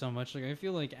that shit so much. Like, I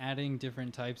feel like adding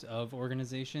different types of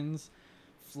organizations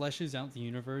fleshes out the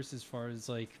universe as far as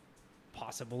like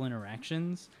possible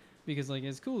interactions. Because like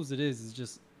as cool as it is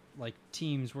just like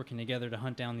teams working together to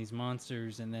hunt down these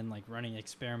monsters and then like running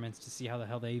experiments to see how the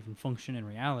hell they even function in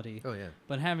reality. Oh yeah.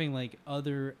 But having like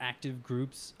other active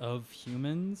groups of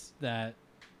humans that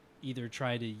either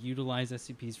try to utilize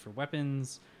SCPs for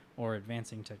weapons or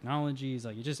advancing technologies,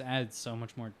 like it just adds so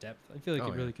much more depth. I feel like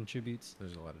it really contributes.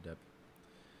 There's a lot of depth.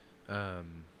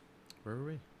 Where were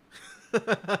we?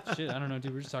 Shit, I don't know,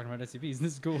 dude. We're just talking about SCPs.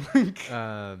 This is cool.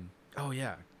 Oh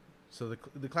yeah. So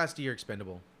the Class D are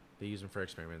expendable. They use them for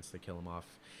experiments. They kill them off.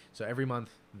 So every month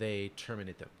they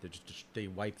terminate them. They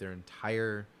wipe their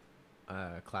entire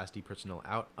Class D personnel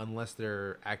out unless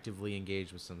they're actively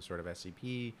engaged with some sort of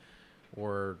SCP,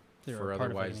 or They're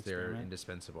otherwise they're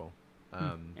indispensable.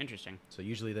 Interesting. So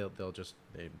usually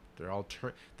they're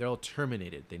all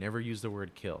terminated. They never use the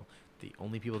word kill. The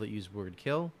only people that use word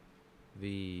kill,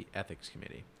 the ethics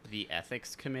committee. The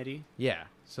ethics committee? Yeah.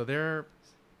 So they're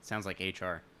Sounds like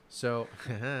HR. so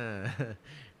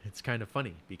it's kind of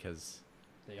funny because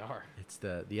They are. it's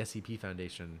the SCP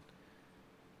Foundation,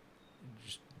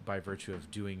 just by virtue of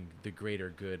doing the greater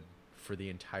good for the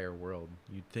entire world.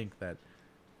 You'd think that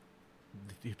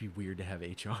it'd be weird to have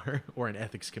HR or an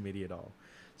ethics committee at all.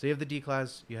 So you have the D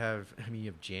class. You have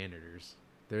janitors.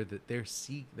 They're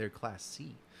Class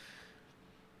C.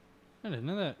 I didn't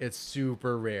know that. It's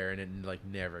super rare and it like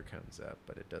never comes up,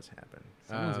 but it does happen.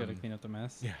 Someone's got to clean up the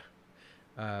mess. Yeah.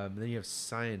 Then you have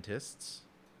scientists.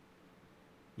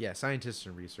 Yeah, scientists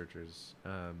and researchers.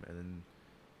 And then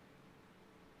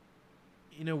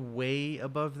in a way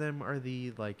above them are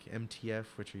the like MTF,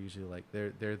 which are usually like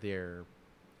they're their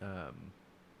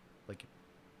like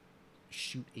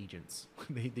shoot agents.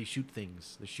 they shoot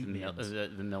things. They shoot names. The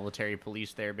military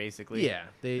police there, basically? Yeah,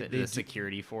 The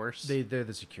security force? They're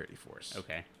the security force.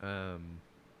 Okay.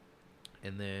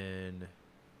 And then,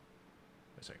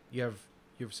 sorry, you have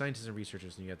scientists and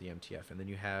researchers, and you have the MTF, and then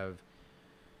you have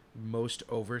most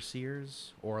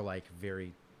overseers or like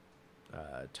very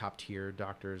top tier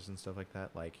doctors and stuff like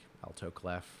that, like Alto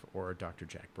Clef or Dr.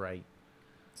 Jack Bright.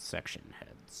 Section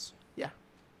heads. Yeah.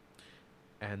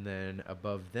 And then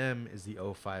above them is the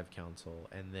O5 Council,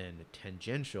 and then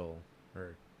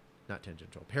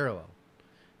parallel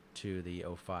to the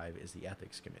O5 is the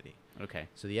Ethics Committee. Okay.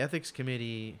 So the Ethics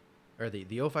Committee, or the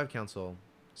O5 Council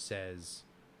says,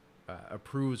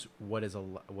 approves what is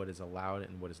allowed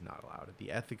and what is not allowed.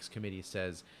 The Ethics Committee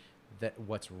says that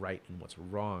what's right and what's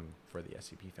wrong for the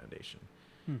SCP Foundation.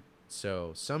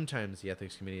 So sometimes the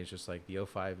Ethics Committee is just like, the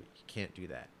O5, you can't do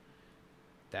that.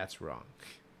 That's wrong.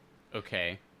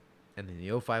 Okay. And then the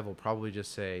O5 will probably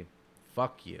just say,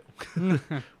 fuck you.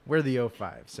 We're the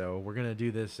O5, so we're going to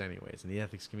do this anyways. And the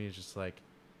Ethics Committee is just like,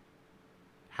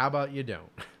 how about you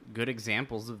don't? Good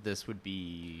examples of this would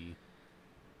be...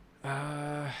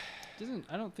 I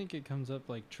don't think it comes up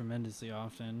like tremendously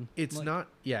often. It's like,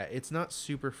 not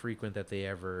super frequent that they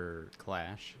ever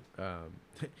Clash.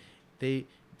 They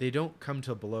don't come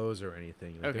to blows or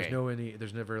anything. Like, Okay.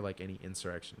 There's never like any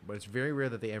insurrection, but it's very rare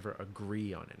that they ever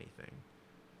agree on anything.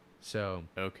 So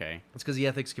Okay. it's because the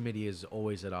ethics committee is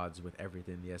always at odds with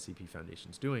everything the SCP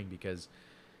Foundation's doing, because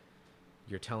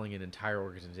you're telling an entire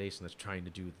organization that's trying to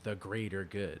do the greater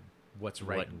good what's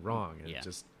right and wrong, and yeah.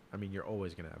 just, I mean, you're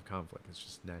always going to have conflict. It's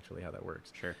just naturally how that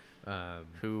works. Sure. Um,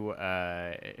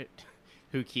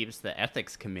 Who keeps the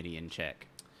ethics committee in check?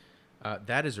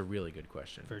 that is a really good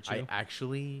question. Virtue? I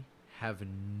actually have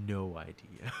no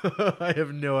idea. I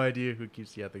have no idea who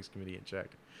keeps the ethics committee in check.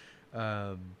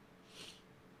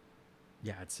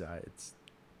 Yeah, it's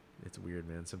weird,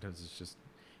 man. Sometimes it's just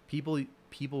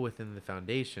people within the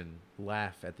foundation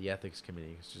laugh at the ethics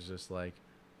committee. It's just like,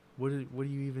 what are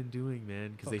you even doing,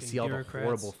 man? Because they Fucking see all the bureaucrats.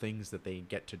 horrible things that they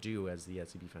get to do as the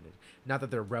SCP Foundation. Not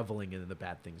that they're reveling in the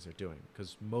bad things they're doing,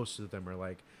 because most of them are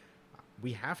like,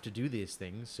 we have to do these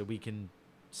things so we can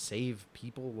save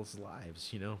people's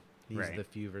lives. You know, these are Right. the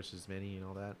few versus many and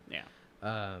all that.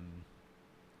 Yeah.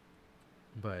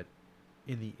 But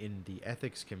in the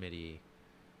ethics committee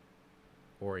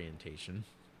orientation,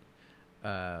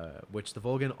 which the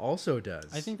Volgan also does.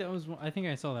 I think that was. I think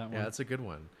I saw that one. Yeah, that's a good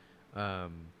one.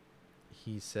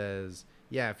 He says,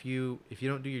 "Yeah, if you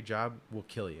don't do your job, we'll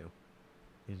kill you."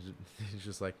 He's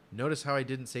just like, "Notice how I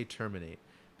didn't say terminate,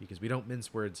 because we don't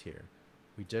mince words here.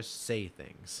 We just say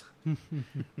things.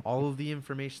 All of the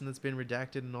information that's been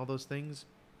redacted and all those things,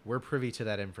 we're privy to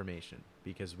that information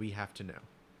because we have to know.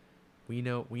 We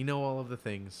know all of the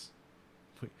things.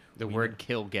 The We word know-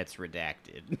 "kill" gets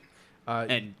redacted, Uh,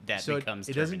 and that so becomes.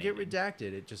 it doesn't get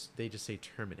terminated. redacted. They just say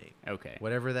terminate. Okay.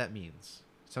 Whatever that means.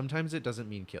 Sometimes it doesn't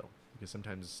mean kill, because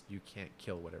sometimes you can't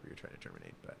kill whatever you're trying to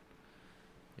terminate. But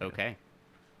you know. Okay.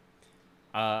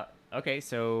 Okay.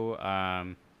 So,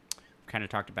 kind of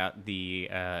talked about the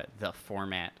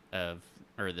format of,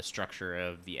 or the structure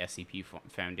of the SCP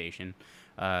Foundation.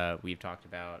 We've talked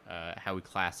about how we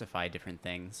classify different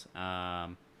things.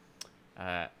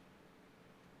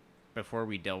 Before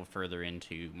we delve further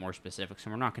into more specifics,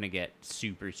 and we're not going to get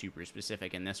super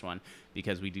specific in this one,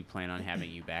 because we do plan on having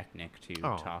you back, Nick, to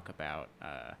Oh. talk about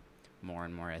more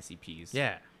and more SCPs.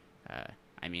 Yeah.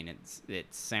 I mean,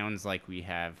 it sounds like we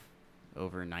have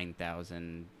over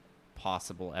 9,000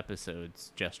 possible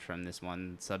episodes just from this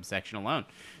one subsection alone.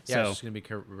 Yeah, So, it's just gonna be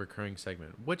a recurring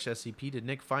segment. Which SCP did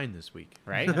Nick find this week?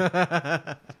 right?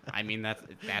 I mean,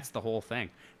 that's the whole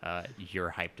thing.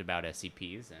 You're hyped about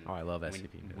SCPs, and Oh, I love when,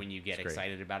 SCP, man. when you get It's great.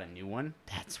 excited about a new one,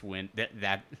 that's when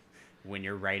that when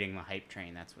you're riding the hype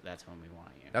train. That's when we want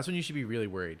you. That's when you should be really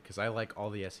worried, because I like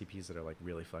all the SCPs that are like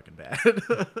really fucking bad.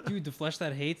 Dude, The Flesh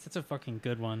That Hates, that's a fucking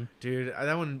good one. Dude,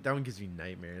 that one gives me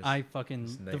nightmares. I fucking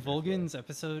It's the nightmare Volgans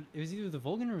episode. It was either the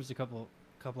Volgan or it was a couple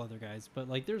other guys, but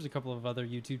like there's a couple of other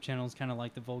YouTube channels kind of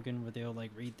like the Volgan where they'll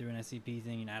like read through an SCP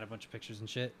thing and add a bunch of pictures and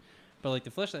shit. But like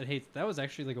The Flesh That Hates, that was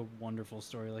actually like a wonderful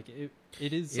story. Like it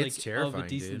is It's like terrifying, of a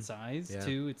decent dude. size Yeah.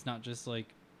 too. It's not just like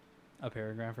a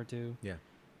paragraph or two. Yeah.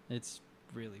 It's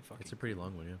really fucking. It's a pretty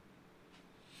long one,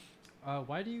 yeah.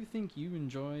 Why do you think you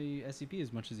enjoy SCP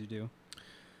as much as you do?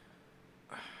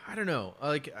 I don't know.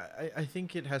 Like, I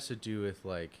think it has to do with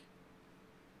like,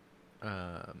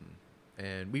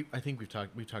 and I think we've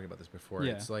talked about this before.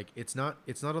 Yeah. It's like it's not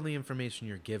on the information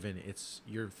you're given. It's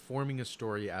you're forming a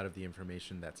story out of the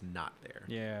information that's not there.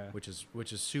 Yeah. Which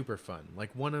is super fun.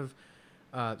 Like one of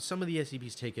some of the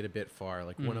SCPs take it a bit far.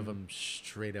 Like one of Mhm. them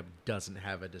straight up doesn't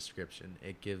have a description.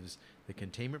 It gives the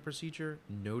containment procedure,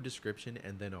 no description,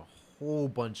 and then a whole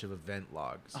bunch of event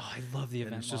logs. Oh, I love the And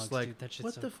event it's just logs, like, dude. That shit's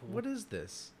what so the cool. what is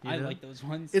this? You I know? like those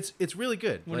ones. It's really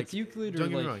good. when like, it's Euclid or don't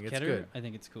get me like wrong, it's Keter, good. I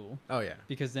think it's cool. Oh yeah.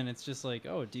 Because then it's just like,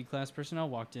 oh, D-class personnel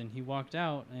walked in, he walked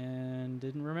out, and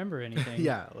didn't remember anything.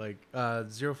 Yeah, like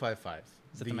 055.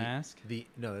 Is that the mask?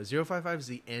 No, 055 is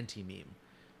the anti-meme.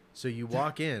 So you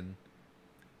walk in,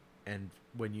 and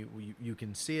when you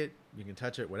can see it, you can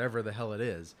touch it, whatever the hell it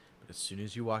is. But as soon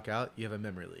as you walk out, you have a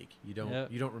memory leak. You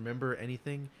don't remember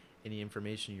anything. Any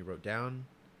information you wrote down,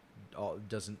 all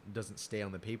doesn't stay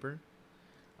on the paper.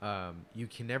 You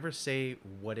can never say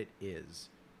what it is,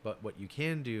 but what you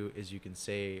can do is you can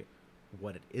say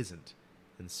what it isn't.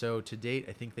 And so to date,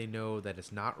 I think they know that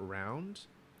it's not round,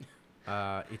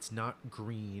 it's not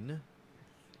green.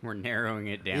 We're narrowing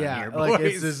it down Yeah, here, like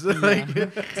boys. it's just, like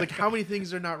it's like how many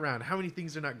things are not round, how many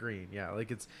things are not green. Yeah,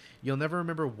 like it's you'll never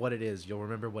remember what it is. You'll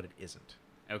remember what it isn't,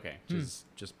 Okay. which is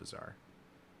just bizarre.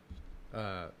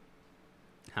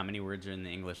 How many words are in the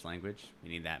English language? We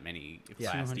need that many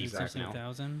Yeah, class 200 D exactly. something personnel.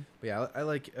 thousand. But yeah, I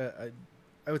like.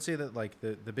 I would say that like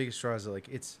the biggest draw is that, like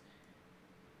it's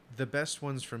the best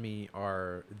ones for me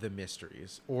are the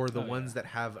mysteries or the Oh, ones yeah. that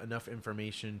have enough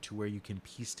information to where you can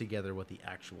piece together what the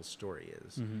actual story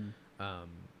is. Mm-hmm.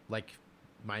 Like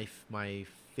my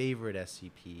favorite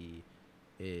SCP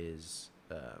is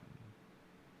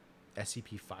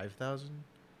SCP-5000,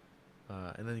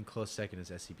 and then close second is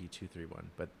SCP-231.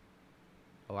 But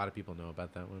a lot of people know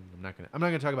about that one. I'm not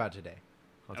gonna talk about it today.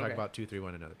 I'll talk Okay. about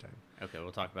 231 another time. Okay,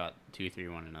 we'll talk about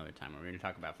 231 another time. Are we going to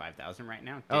talk about 5,000 right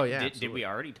now? Oh, yeah, Did absolutely. we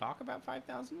already talk about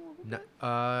 5,000 a little No, bit?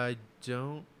 I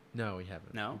don't. No, we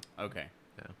haven't. No? Okay.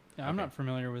 No. Yeah, I'm Okay. not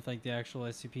familiar with like the actual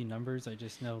SCP numbers. I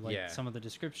just know like Yeah. some of the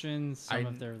descriptions, some I-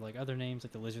 of their like other names,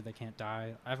 like the lizard that can't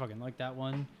die. I fucking like that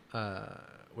one.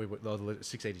 Wait, what?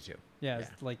 682. Yeah, Yeah.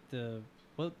 It's like the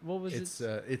what was It's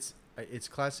it? its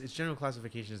general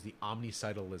classification is the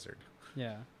omnicidal lizard,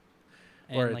 Yeah,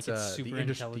 or and like it's, it's the super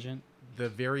indus- intelligent. the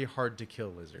very hard to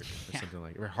kill lizard, or Yeah. something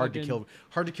like, or Fucking-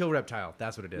 hard to kill reptile.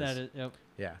 That's what it is. That is, yep.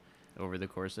 Yeah. Over the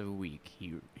course of a week,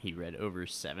 he read over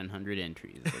 700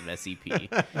 entries of SCP.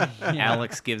 Yeah.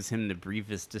 Alex gives him the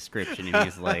briefest description, and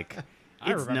he's like,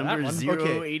 I it's remember that number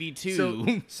one."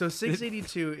 082. So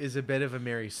 682 is a bit of a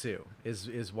Mary Sue.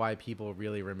 Is why people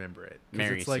really remember it. 'Cause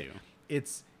Mary it's like,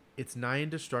 Sue. It's nigh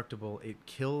indestructible. It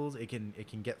kills. It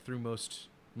can get through most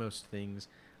things.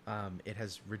 It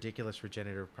has ridiculous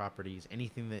regenerative properties.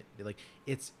 Anything that like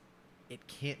it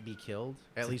can't be killed.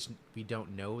 At least we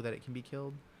don't know that it can be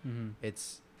killed. Mm-hmm.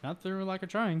 It's Not through lack of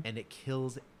trying. and it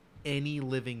kills any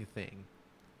living thing.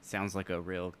 Sounds like a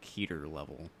real Keter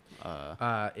level.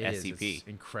 It is. SCP. It's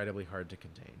incredibly hard to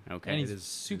contain. Okay. And It he's is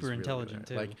super really intelligent,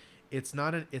 hard. Like too. it's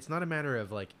not a matter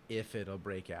of like if it'll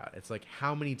break out. It's like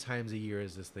how many times a year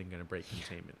is this thing going to break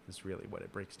containment? Is really what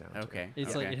it breaks down to. Okay.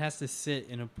 It's okay. like it has to sit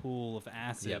in a pool of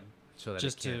acid Yep. So that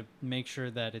just it to can't. make sure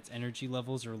that its energy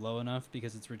levels are low enough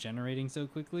because it's regenerating so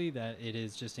quickly that it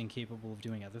is just incapable of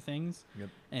doing other things. Yep.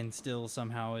 And still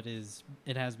somehow it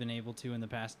has been able to in the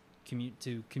past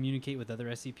communicate with other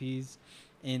SCPs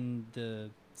in the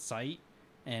site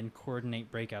and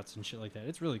coordinate breakouts and shit like that.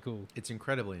 It's really cool. It's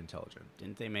incredibly intelligent.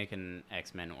 Didn't they make an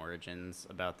X-Men Origins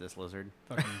about this lizard?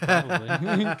 Fucking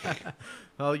probably.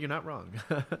 Well, you're not wrong.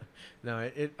 No,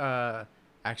 it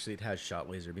actually it has shot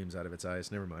laser beams out of its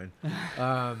eyes. Never mind.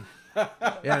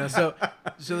 Yeah. No, so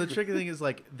the tricky thing is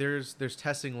like there's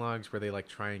testing logs where they like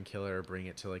try and kill it or bring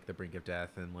it to like the brink of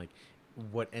death, and like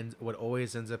what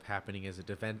always ends up happening is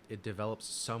it develops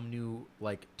some new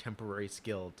like temporary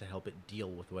skill to help it deal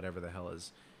with whatever the hell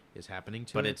is happening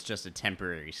to But it. it's just a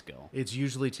temporary skill. It's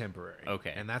usually temporary.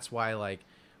 Okay. And that's why, like,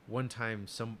 one time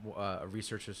a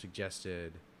researcher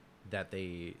suggested that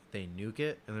they nuke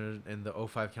it, and the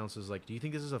O5 council is like, "Do you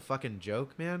think this is a fucking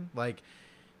joke, man? Like,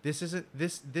 this isn't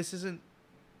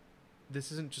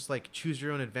just like choose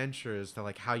your own adventures to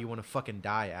like how you want to fucking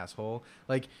die, asshole.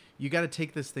 Like, you got to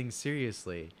take this thing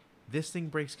seriously. This thing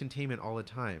breaks containment all the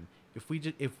time. If we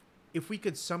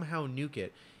could somehow nuke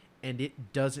it, and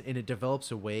it doesn't, and it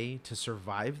develops a way to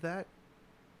survive that,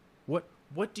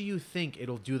 what do you think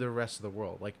it'll do to the rest of the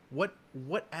world? Like, what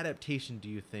adaptation do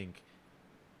you think?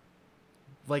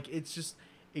 Like, it's just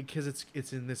because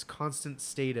it's in this constant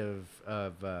state of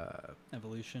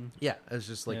Evolution. yeah, it's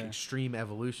just like Yeah. extreme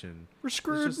evolution. We're It's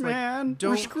screwed, just like, man.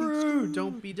 don't We're be screwed.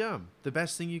 Don't be dumb. The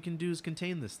best thing you can do is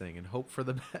contain this thing and hope for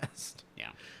the best.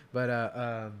 Yeah. But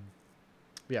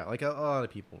yeah, like a lot of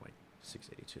people like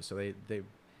 682. So they there's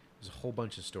a whole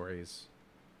bunch of stories,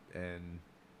 and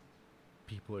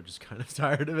people are just kind of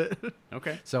tired of it.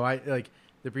 Okay. So I like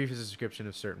the briefest description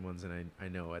of certain ones, and I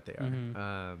know what they are.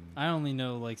 Mhm. I only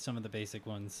know like some of the basic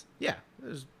ones. Yeah,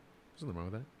 there's nothing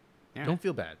wrong with that. Yeah. Don't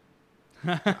feel bad.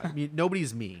 I mean,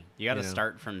 nobody's me. You got to know?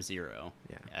 start from zero.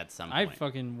 Yeah. At some I point.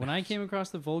 fucking when I came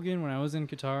across the Volgan when I was in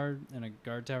Qatar in a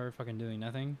guard tower fucking doing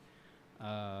nothing,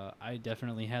 I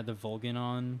definitely had the Volgan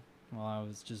on while I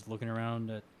was just looking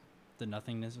around at the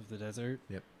nothingness of the desert.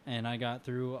 Yep. And I got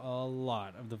through a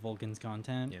lot of the Volgan's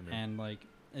content. Yeah, man. And like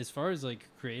as far as like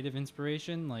creative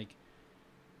inspiration, like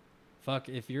fuck,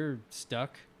 if you're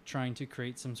stuck trying to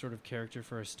create some sort of character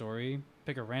for a story,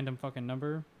 pick a random fucking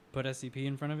number, put SCP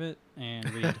in front of it, and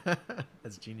read.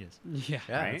 That's genius. Yeah.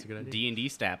 Yeah, right? that's a good idea. D&D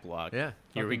stat block. Yeah.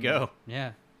 Here we Fucking- go.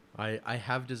 Yeah. I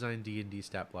have designed D&D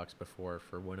stat blocks before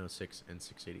for 106 and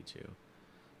 682.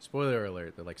 Spoiler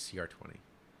alert, they're like CR20.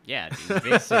 Yeah, dude,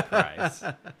 big surprise.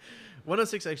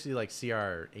 106 actually like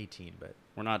CR18, but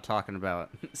We're not talking about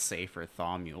safe or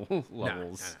Thomule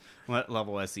levels,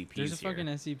 level SCPs There's a here. fucking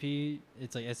SCP.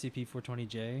 It's like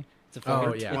SCP-420J. It's a Oh,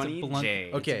 fucking, yeah. It's a blunt.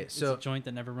 420J. Okay, It's so a joint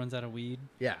that never runs out of weed.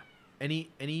 yeah.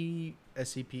 Any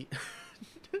SCP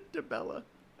Debella.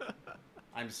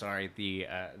 I'm sorry, the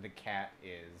cat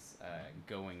is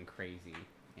going crazy,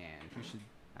 and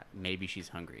maybe she's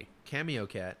hungry. Cameo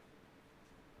cat.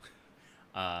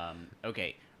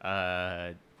 Okay.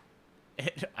 I'm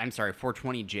sorry,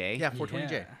 420J. Yeah,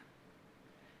 420J. Yeah.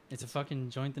 It's a fucking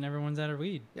joint that never runs out of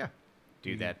weed. Yeah.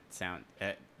 Dude, that sound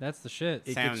That's the shit.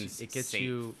 It Sounds gets safe.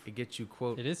 you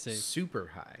quote It is safe.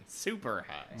 super high. super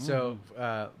high. So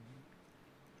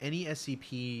any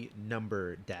SCP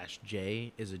number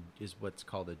 -J is what's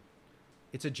called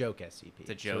it's a joke SCP. It's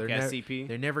a So joke they're SCP?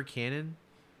 They're never canon.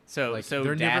 So Like, so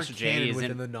they're never dash J canon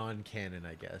within isn't the non-canon,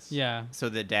 I guess. Yeah. so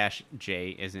the dash J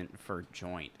isn't for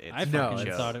joint. It's I for No, fucking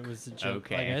it's- thought it was a joke.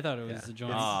 Okay. Like, I thought it was Yeah. a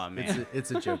joint. Aw, man. It's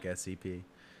a joke SCP.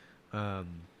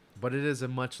 But it is a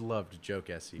much loved joke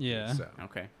SCP. Yeah. So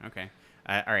Okay.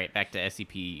 All right, back to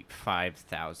SCP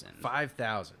 5000.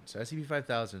 5,000. So SCP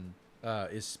 5000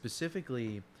 is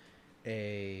specifically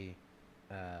a.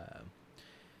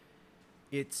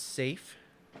 It's safe,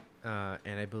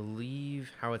 and I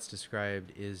believe how it's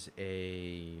described is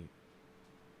a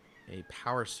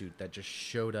power suit that just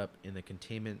showed up in the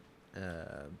containment. Is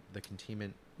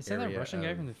that that area Russian guy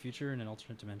of- from the future in an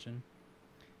alternate dimension?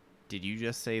 Did you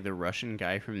just say the Russian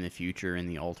guy from the future in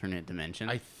the alternate dimension?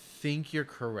 I think you're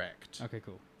correct. Okay,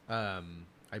 cool. I'm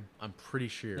pretty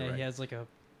sure. You're Yeah, right. he has like a.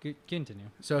 Continue.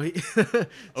 So he.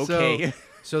 Okay.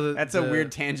 So That's a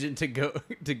weird tangent to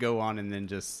go on and then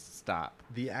just stop.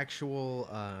 The actual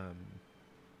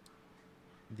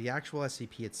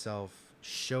SCP itself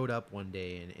showed up one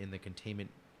day in the containment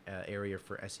area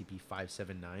for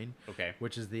SCP-579, Okay.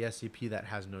 which is the SCP that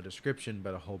has no description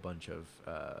but a whole bunch of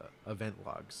event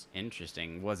logs.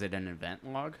 Interesting. Was it an event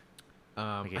log?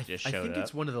 Like it I just I showed think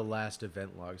it's up? one of the last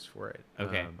event logs for it.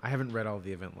 Okay. I haven't read all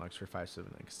the event logs for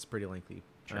 579 because it's pretty lengthy.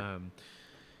 Sure.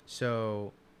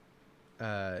 So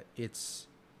it's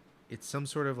some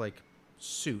sort of like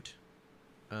suit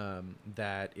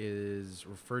that is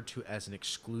referred to as an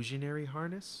exclusionary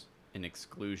harness. An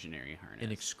exclusionary harness. An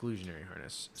exclusionary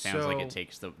harness. Sounds like So- it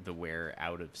takes the wear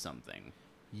out of something.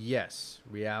 Yes,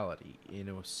 reality in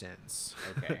a sense.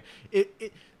 Okay.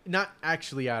 it not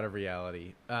actually out of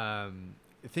reality.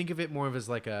 Think of it more of as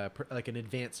like an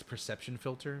advanced perception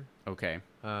filter. Okay.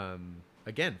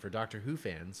 Again, for Doctor Who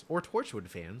fans or Torchwood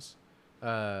fans,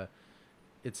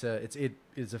 it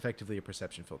is effectively a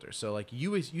perception filter. So like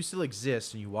you still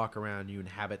exist and you walk around, you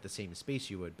inhabit the same space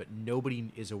you would, but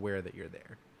nobody is aware that you're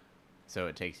there. So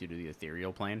it takes you to the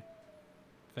ethereal plane?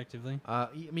 Effectively. I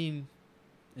mean,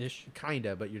 Ish.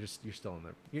 kinda, but you're still in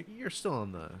the you're still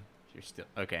on the You're still...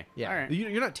 Okay. yeah. All right.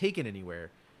 You're not taken anywhere.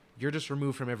 You're just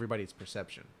removed from everybody's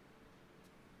perception.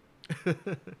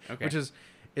 Okay.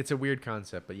 It's a weird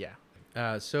concept, but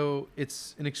yeah. So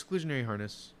it's an exclusionary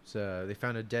harness. So they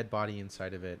found a dead body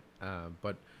inside of it,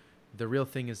 but the real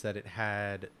thing is that it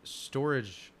had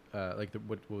storage.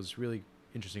 What was really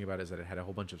interesting about it is that it had a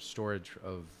whole bunch of storage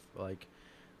of like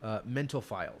mental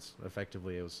files.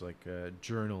 Effectively, it was like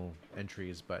journal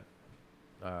entries, but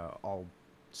all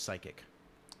psychic.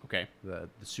 Okay. The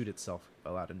suit itself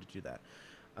allowed him to do that.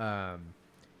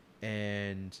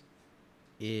 And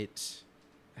it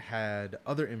had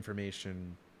other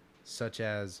information such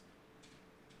as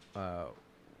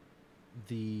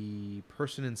the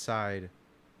person inside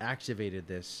activated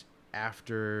this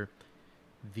after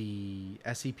the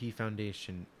SCP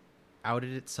Foundation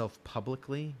outed itself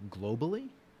publicly, globally,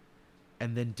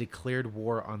 and then declared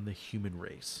war on the human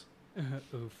race.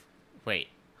 Oof. Wait.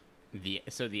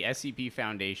 So the SCP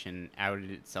Foundation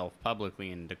outed itself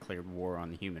publicly and declared war on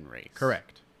the human race.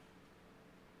 Correct.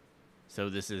 So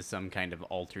this is some kind of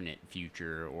alternate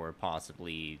future or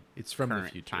possibly It's from the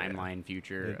current future, yeah. timeline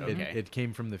future. It, Okay. it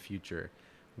came from the future,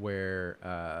 where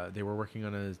they were working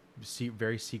on a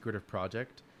very secretive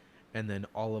project, and then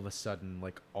all of a sudden,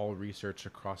 like all research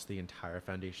across the entire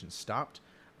Foundation stopped.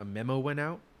 A memo went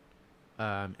out,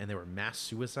 and there were mass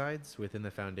suicides within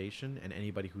the Foundation, and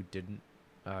anybody who didn't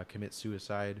commit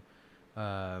suicide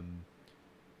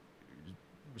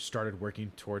started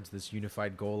working towards this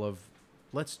unified goal of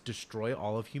let's destroy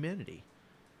all of humanity.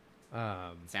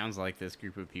 Sounds like this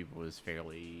group of people is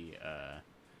fairly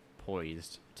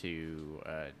poised to,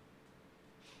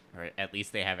 or at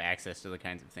least they have access to the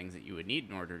kinds of things that you would need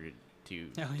in order to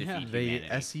Oh, defeat yeah. The humanity.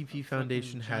 SCP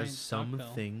Foundation giant has some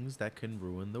stockpile. things that can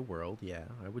ruin the world. Yeah,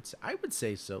 I would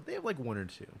say so. They have like one or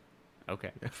two.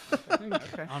 Okay.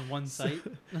 On one site.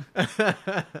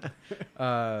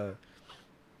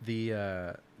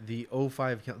 The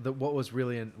O5 what was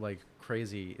really like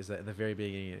crazy is that at the very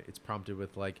beginning it's prompted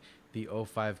with like the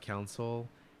O5 Council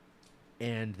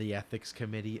and the Ethics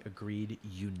Committee agreed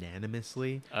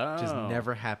unanimously, which has Oh.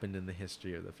 never happened in the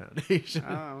history of the Foundation.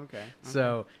 Oh, okay.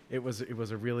 So it was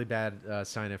a really bad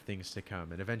sign of things to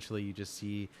come, and eventually you just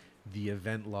see the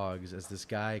event logs as this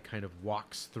guy kind of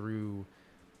walks through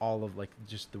all of like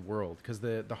just the world, because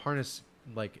the harness,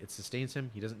 like, it sustains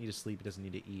him. He doesn't need to sleep. He doesn't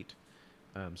need to eat,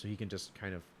 so he can just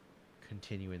kind of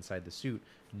continue inside the suit.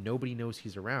 Nobody knows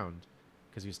he's around,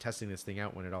 because he was testing this thing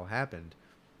out when it all happened,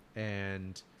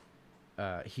 and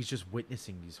he's just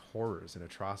witnessing these horrors and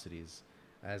atrocities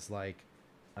as like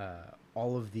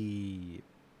all of the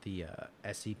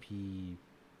SCP,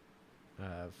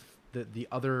 the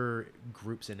other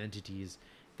groups and entities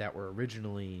that were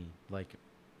originally like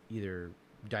either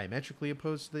diametrically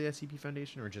opposed to the SCP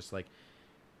Foundation or just like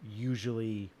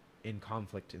usually in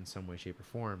conflict in some way, shape, or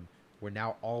form, were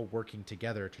now all working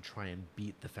together to try and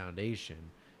beat the Foundation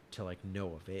to like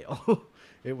no avail.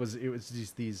 it was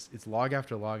just it's log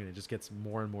after log, and it just gets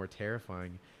more and more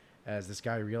terrifying as this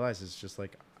guy realizes just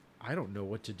like, I don't know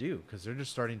what to do, because they're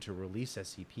just starting to release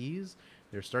SCPs.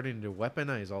 They're starting to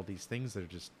weaponize all these things that are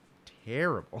just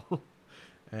terrible.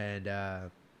 And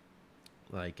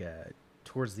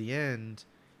towards the end,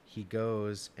 he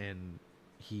goes and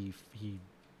he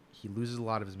loses a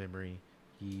lot of his memory.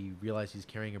 He realizes he's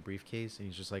carrying a briefcase, and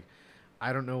he's just like,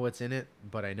 I don't know what's in it,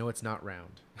 but I know it's not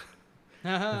round.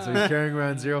 And so he's carrying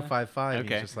around 055. And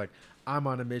he's just like, I'm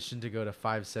on a mission to go to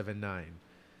 579.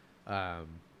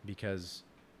 Because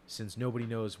since nobody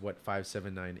knows what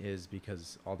 579 is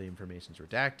because all the information's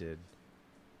redacted,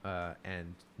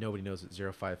 and nobody knows what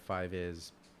 055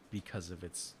 is because of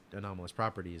its anomalous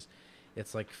properties,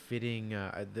 it's like fitting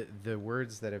the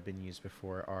words that have been used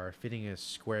before are fitting a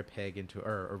square peg into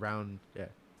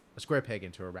a square peg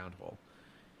into a round hole.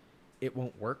 It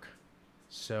won't work,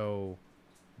 so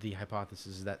the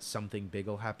hypothesis is that something big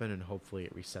will happen, and hopefully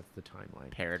it resets the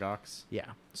timeline. Paradox.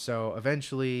 Yeah. So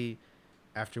eventually,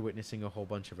 after witnessing a whole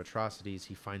bunch of atrocities,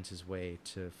 he finds his way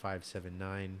to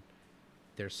 579.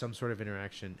 There's some sort of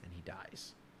interaction, and he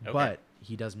dies. Okay. But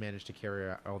he does manage to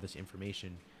carry all this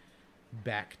information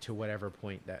back to whatever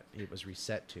point that it was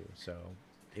reset to. So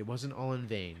it wasn't all in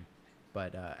vain.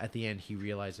 But at the end, he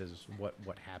realizes what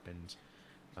happened,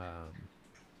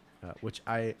 which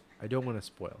I don't want to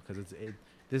spoil, because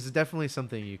this is definitely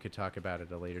something you could talk about at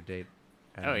a later date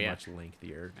at a much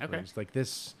lengthier. Okay. It's like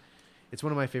this. It's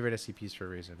one of my favorite SCPs for a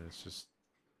reason. It's just,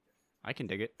 I can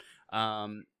dig it.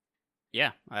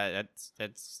 Yeah, that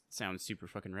sounds super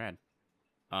fucking rad.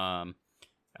 Now,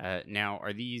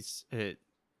 are these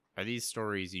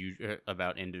stories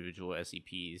about individual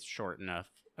SCPs short enough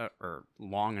or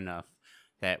long enough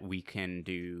that we can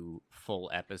do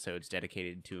full episodes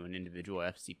dedicated to an individual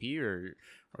SCP,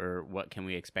 or what can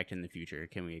we expect in the future?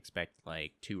 Can we expect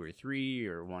like 2 or 3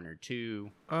 or 1 or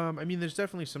 2? I mean, there's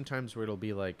definitely some times where it'll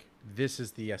be like, this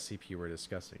is the SCP we're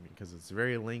discussing, because it's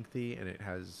very lengthy and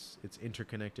it's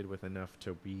interconnected with enough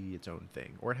to be its own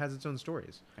thing, or it has its own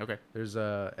stories. Okay. There's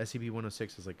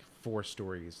SCP-106 is like 4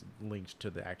 stories linked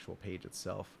to the actual page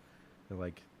itself. They're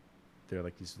like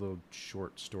these little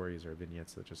short stories or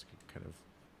vignettes that just kind of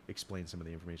explain some of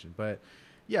the information. But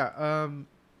yeah,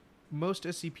 most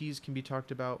SCPs can be talked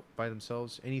about by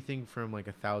themselves. Anything from like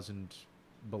 1,000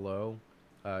 below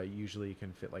usually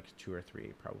can fit like 2 or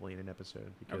 3 probably in an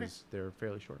episode, because they're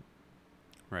fairly short.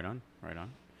 Right on.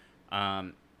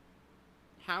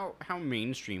 How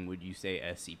mainstream would you say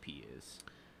SCP is?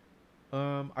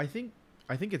 I think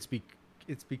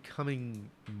it's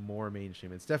becoming more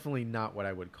mainstream. It's definitely not what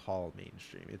I would call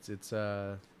mainstream. It's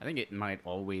I think it might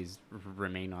always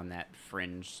remain on that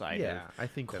fringe side of I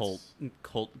think cult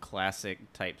classic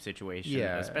type situation.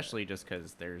 Yeah. Especially just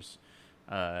because there's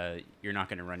you're not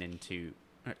going to run into.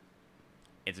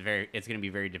 It's going to be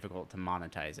very difficult to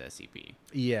monetize SCP.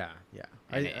 Yeah.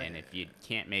 And if you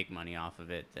can't make money off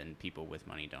of it, then people with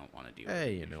money don't want to do it.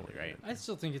 Hey, you know, right? I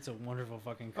still think it's a wonderful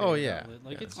fucking Oh, creative yeah. outlet.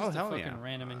 Like, Yeah. it's just a fucking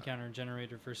random encounter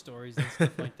generator for stories and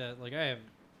stuff like that. Like,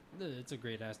 it's a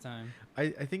great ass time. I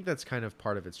think that's kind of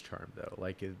part of its charm, though.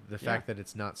 Like the fact that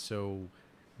it's not so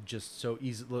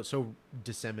easy, so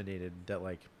disseminated that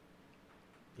like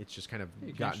it's just kind of You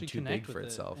can gotten actually too connect big for with it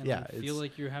itself. and, Yeah, like, feel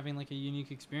like you're having like a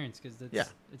unique experience, because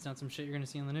it's not some shit you're gonna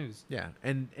see on the news. yeah.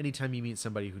 And anytime you meet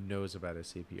somebody who knows about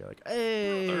SCP, you're like,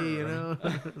 hey, you know,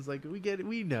 it's like we get it,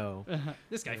 we know.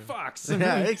 This guy fucks.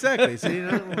 Yeah, exactly. So you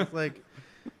know, it's like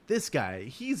this guy,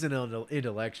 he's an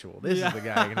intellectual. This is the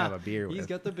guy I can have a beer with. He's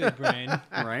got the big brain.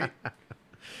 Right.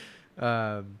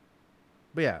 But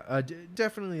yeah,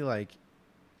 definitely like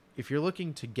if you're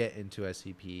looking to get into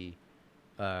SCP,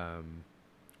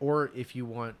 or if you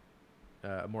want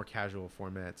more casual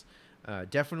formats,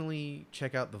 definitely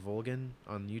check out the Vulgan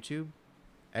on YouTube.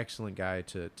 Excellent guy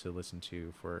to listen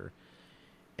to for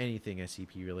anything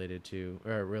SCP related.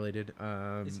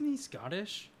 Isn't he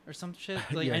Scottish or some shit?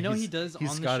 Like, Yeah, I know he's he does He's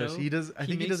on Scottish. the show. He does. I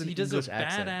think he does an English a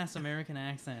accent. badass American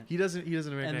accent. He does an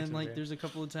American and accent. then like right? there's a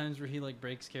couple of times where he like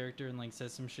breaks character and like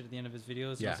says some shit at the end of his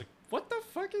videos. And Yeah. I was like, what the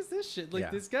fuck is this shit? Like Yeah.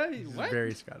 this guy, He's what?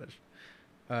 very Scottish.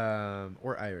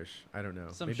 Or Irish. I don't know.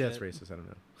 Some Maybe that's shit. racist. I don't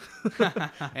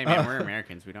know. Hey man, we're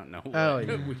Americans. We don't know. Oh,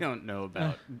 yeah. We don't know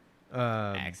about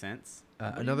accents. What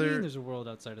do you Another mean there's a world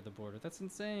outside of the border? That's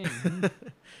insane.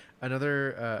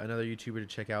 another YouTuber to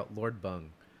check out, Lord Bung.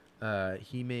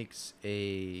 He makes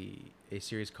a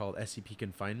series called SCP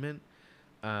Confinement.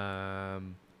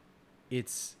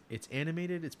 It's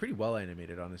animated. It's pretty well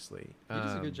animated, honestly. He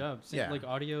does a good job. Yeah. Like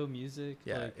audio, music.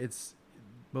 Yeah, Like, it's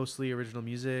mostly original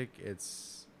music.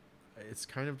 It's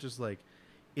kind of just like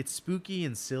it's spooky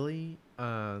and silly,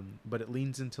 but it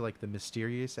leans into like the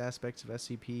mysterious aspects of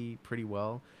SCP pretty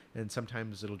well. And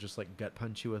sometimes it'll just like gut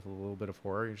punch you with a little bit of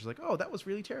horror. You're just like, oh, that was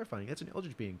really terrifying. That's an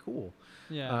Eldritch being cool.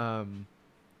 yeah.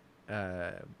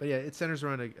 But yeah, it centers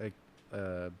around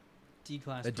a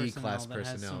D-class a personnel D-class that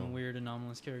has personnel. some weird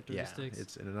anomalous yeah, characteristics.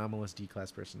 it's an anomalous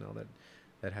D-class personnel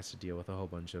that has to deal with a whole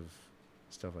bunch of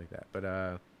stuff like that.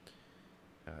 But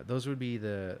those would be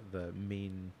the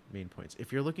main points.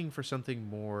 If you're looking for something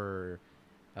more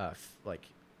like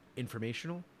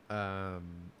informational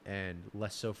and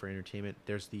less so for entertainment,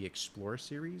 there's the Explore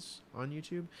series on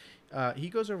YouTube. He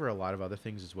goes over a lot of other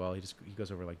things as well. He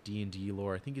goes over like D&D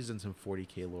lore. I think he's done some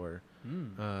 40K lore.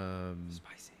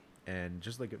 Spicy. And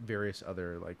just like various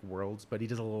other like worlds, but he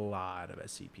does a lot of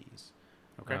SCPs.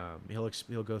 Okay.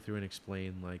 He'll go through and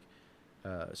explain like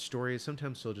stories.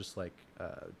 Sometimes he'll just like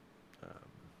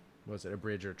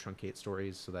abridge or truncate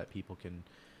stories so that people can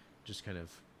just kind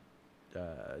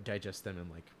of digest them in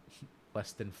like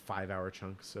less than 5-hour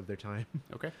chunks of their time.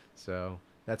 Okay. So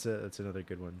that's another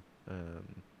good one.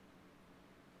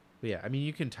 But yeah, I mean,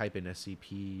 you can type in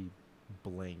SCP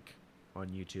blank on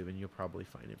YouTube and you'll probably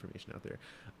find information out there.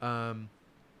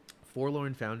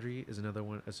 Forlorn Foundry is another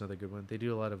one. That's another good one. They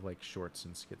do a lot of like shorts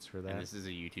and skits for that. And this is a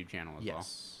YouTube channel as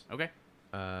Yes. well.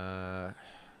 Okay.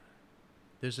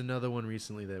 There's another one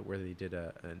recently where they did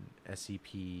an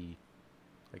SCP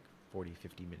like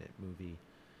 40-50 minute movie.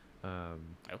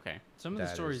 Okay. Some of the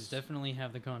That stories is- definitely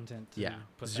have the content to Yeah,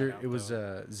 put that out, it was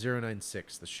though.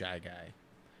 096, the Shy Guy.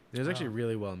 It was actually Oh.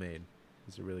 really well made.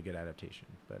 It's a really good adaptation.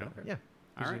 But Okay. yeah.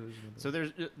 All right. So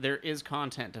there is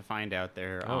content to find out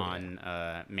there Oh,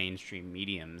 on mainstream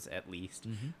mediums at least.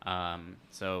 Mhm.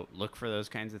 So look for those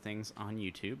kinds of things on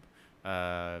YouTube.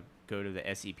 Go to the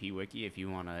SCP wiki if you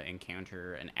want to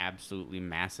encounter an absolutely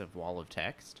massive wall of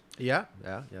text. Yeah,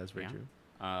 that's very Yeah. true.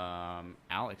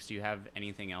 Alex, do you have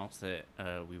anything else that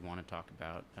we want to talk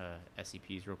about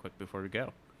SCPs real quick before we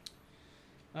go?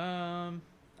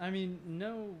 I mean,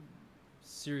 no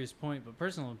serious point, but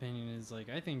personal opinion is like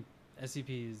I think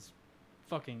SCP is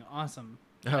fucking awesome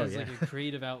as like a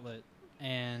creative outlet,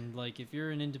 and like if you're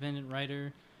an independent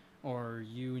writer or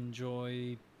you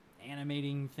enjoy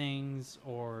animating things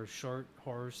or short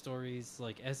horror stories,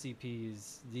 like SCP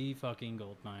is the fucking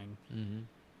goldmine. Mm-hmm.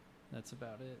 That's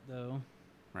about it, though.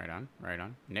 Right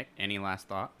on. Nick, any last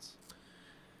thoughts?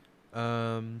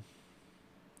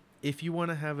 If you want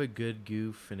to have a good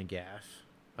goof and a gaff,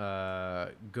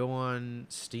 go on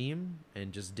Steam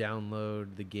and just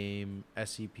download the game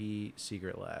SCP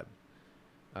Secret Lab.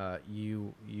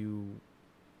 You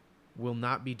will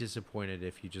not be disappointed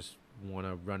if you just want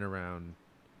to run around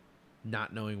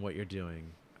not knowing what you're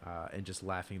doing and just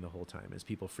laughing the whole time as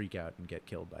people freak out and get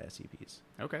killed by SCPs.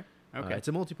 Okay. It's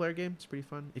a multiplayer game. It's pretty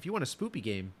fun. If you want a spoopy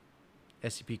game,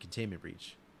 SCP Containment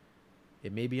Breach.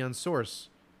 It may be on Source,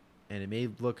 and it may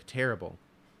look terrible,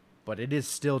 but it is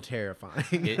still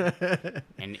terrifying.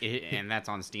 and that's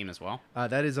on Steam as well.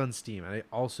 That is on Steam. I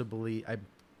also believe I'm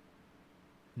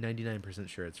 99%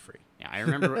 sure it's free. Yeah, I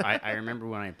remember. I remember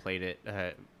when I played it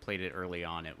early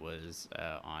on. It was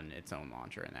on its own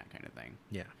launcher and that kind of thing.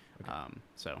 Yeah. Okay.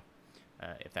 So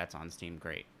if that's on Steam,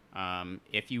 great.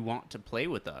 If you want to play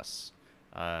with us,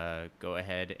 go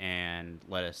ahead and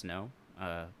let us know.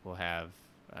 We'll have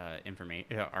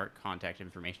our contact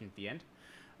information at the end.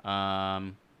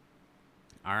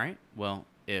 All right. Well,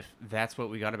 if that's what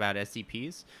we got about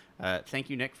SCPs, thank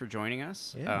you, Nick, for joining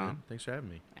us. Yeah, man. Thanks for having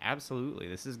me. Absolutely.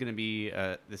 This is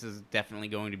definitely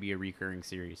going to be a recurring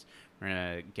series. We're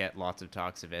gonna get lots of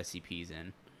talks of SCPs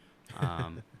in.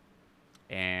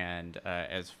 And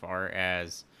as far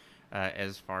as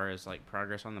like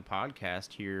progress on the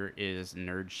podcast, here is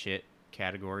nerd shit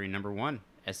category number 1,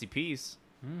 SCPs.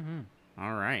 Mm-hmm.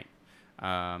 All right.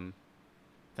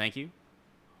 Thank you.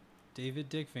 David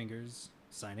Dickfingers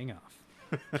signing off.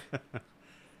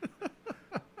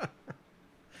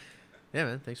 Yeah,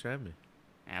 man. Thanks for having me.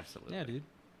 Absolutely. Yeah, dude.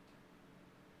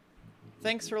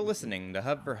 Thanks for listening to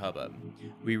Hub for Hubbub.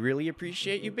 We really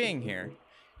appreciate you being here.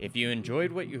 If you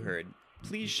enjoyed what you heard,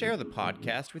 please share the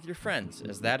podcast with your friends,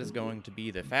 as that is going to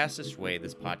be the fastest way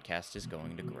this podcast is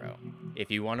going to grow.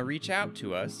 If you want to reach out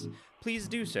to us, please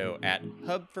do so at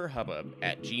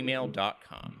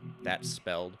hubforhubbub@gmail.com. That's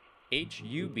spelled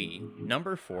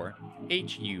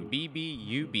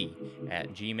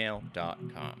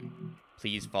HUB4HUBBUB@gmail.com.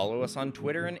 Please follow us on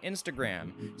Twitter and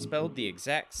Instagram, spelled the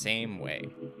exact same way.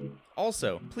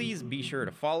 Also, please be sure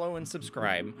to follow and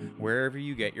subscribe wherever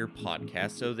you get your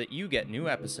podcasts so that you get new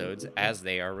episodes as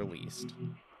they are released.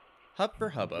 Hub for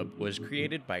Hubbub was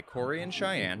created by Corey and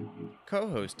Cheyenne,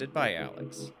 co-hosted by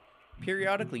Alex.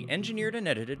 Periodically engineered and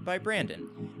edited by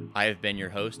Brandon. I have been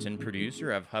your host and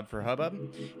producer of Hub for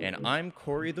Hubbub, and I'm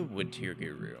Corey the Wood Tier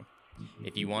Guru.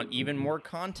 If you want even more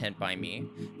content by me,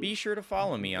 be sure to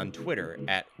follow me on Twitter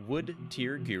at Wood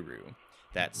Tier Guru.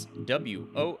 That's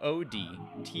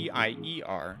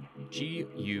WOODTIERGURU.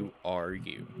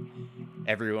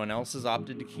 Everyone else has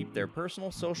opted to keep their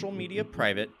personal social media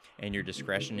private, and your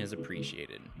discretion is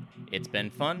appreciated. It's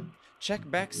been fun. Check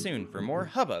back soon for more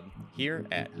hubbub here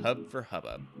at Hub for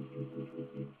Hubbub.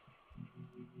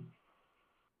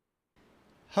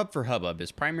 Hub for Hubbub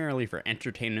is primarily for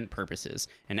entertainment purposes,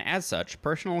 and as such,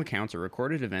 personal accounts or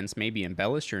recorded events may be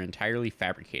embellished or entirely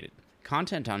fabricated.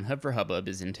 Content on Hub for Hubbub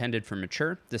is intended for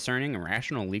mature, discerning, and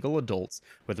rational legal adults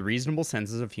with reasonable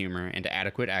senses of humor and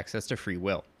adequate access to free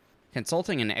will.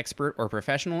 Consulting an expert or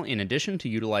professional in addition to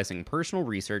utilizing personal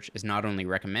research is not only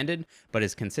recommended, but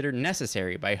is considered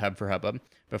necessary by Hub for Hubbub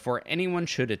before anyone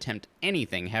should attempt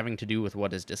anything having to do with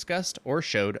what is discussed or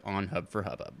showed on Hub for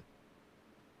Hubbub.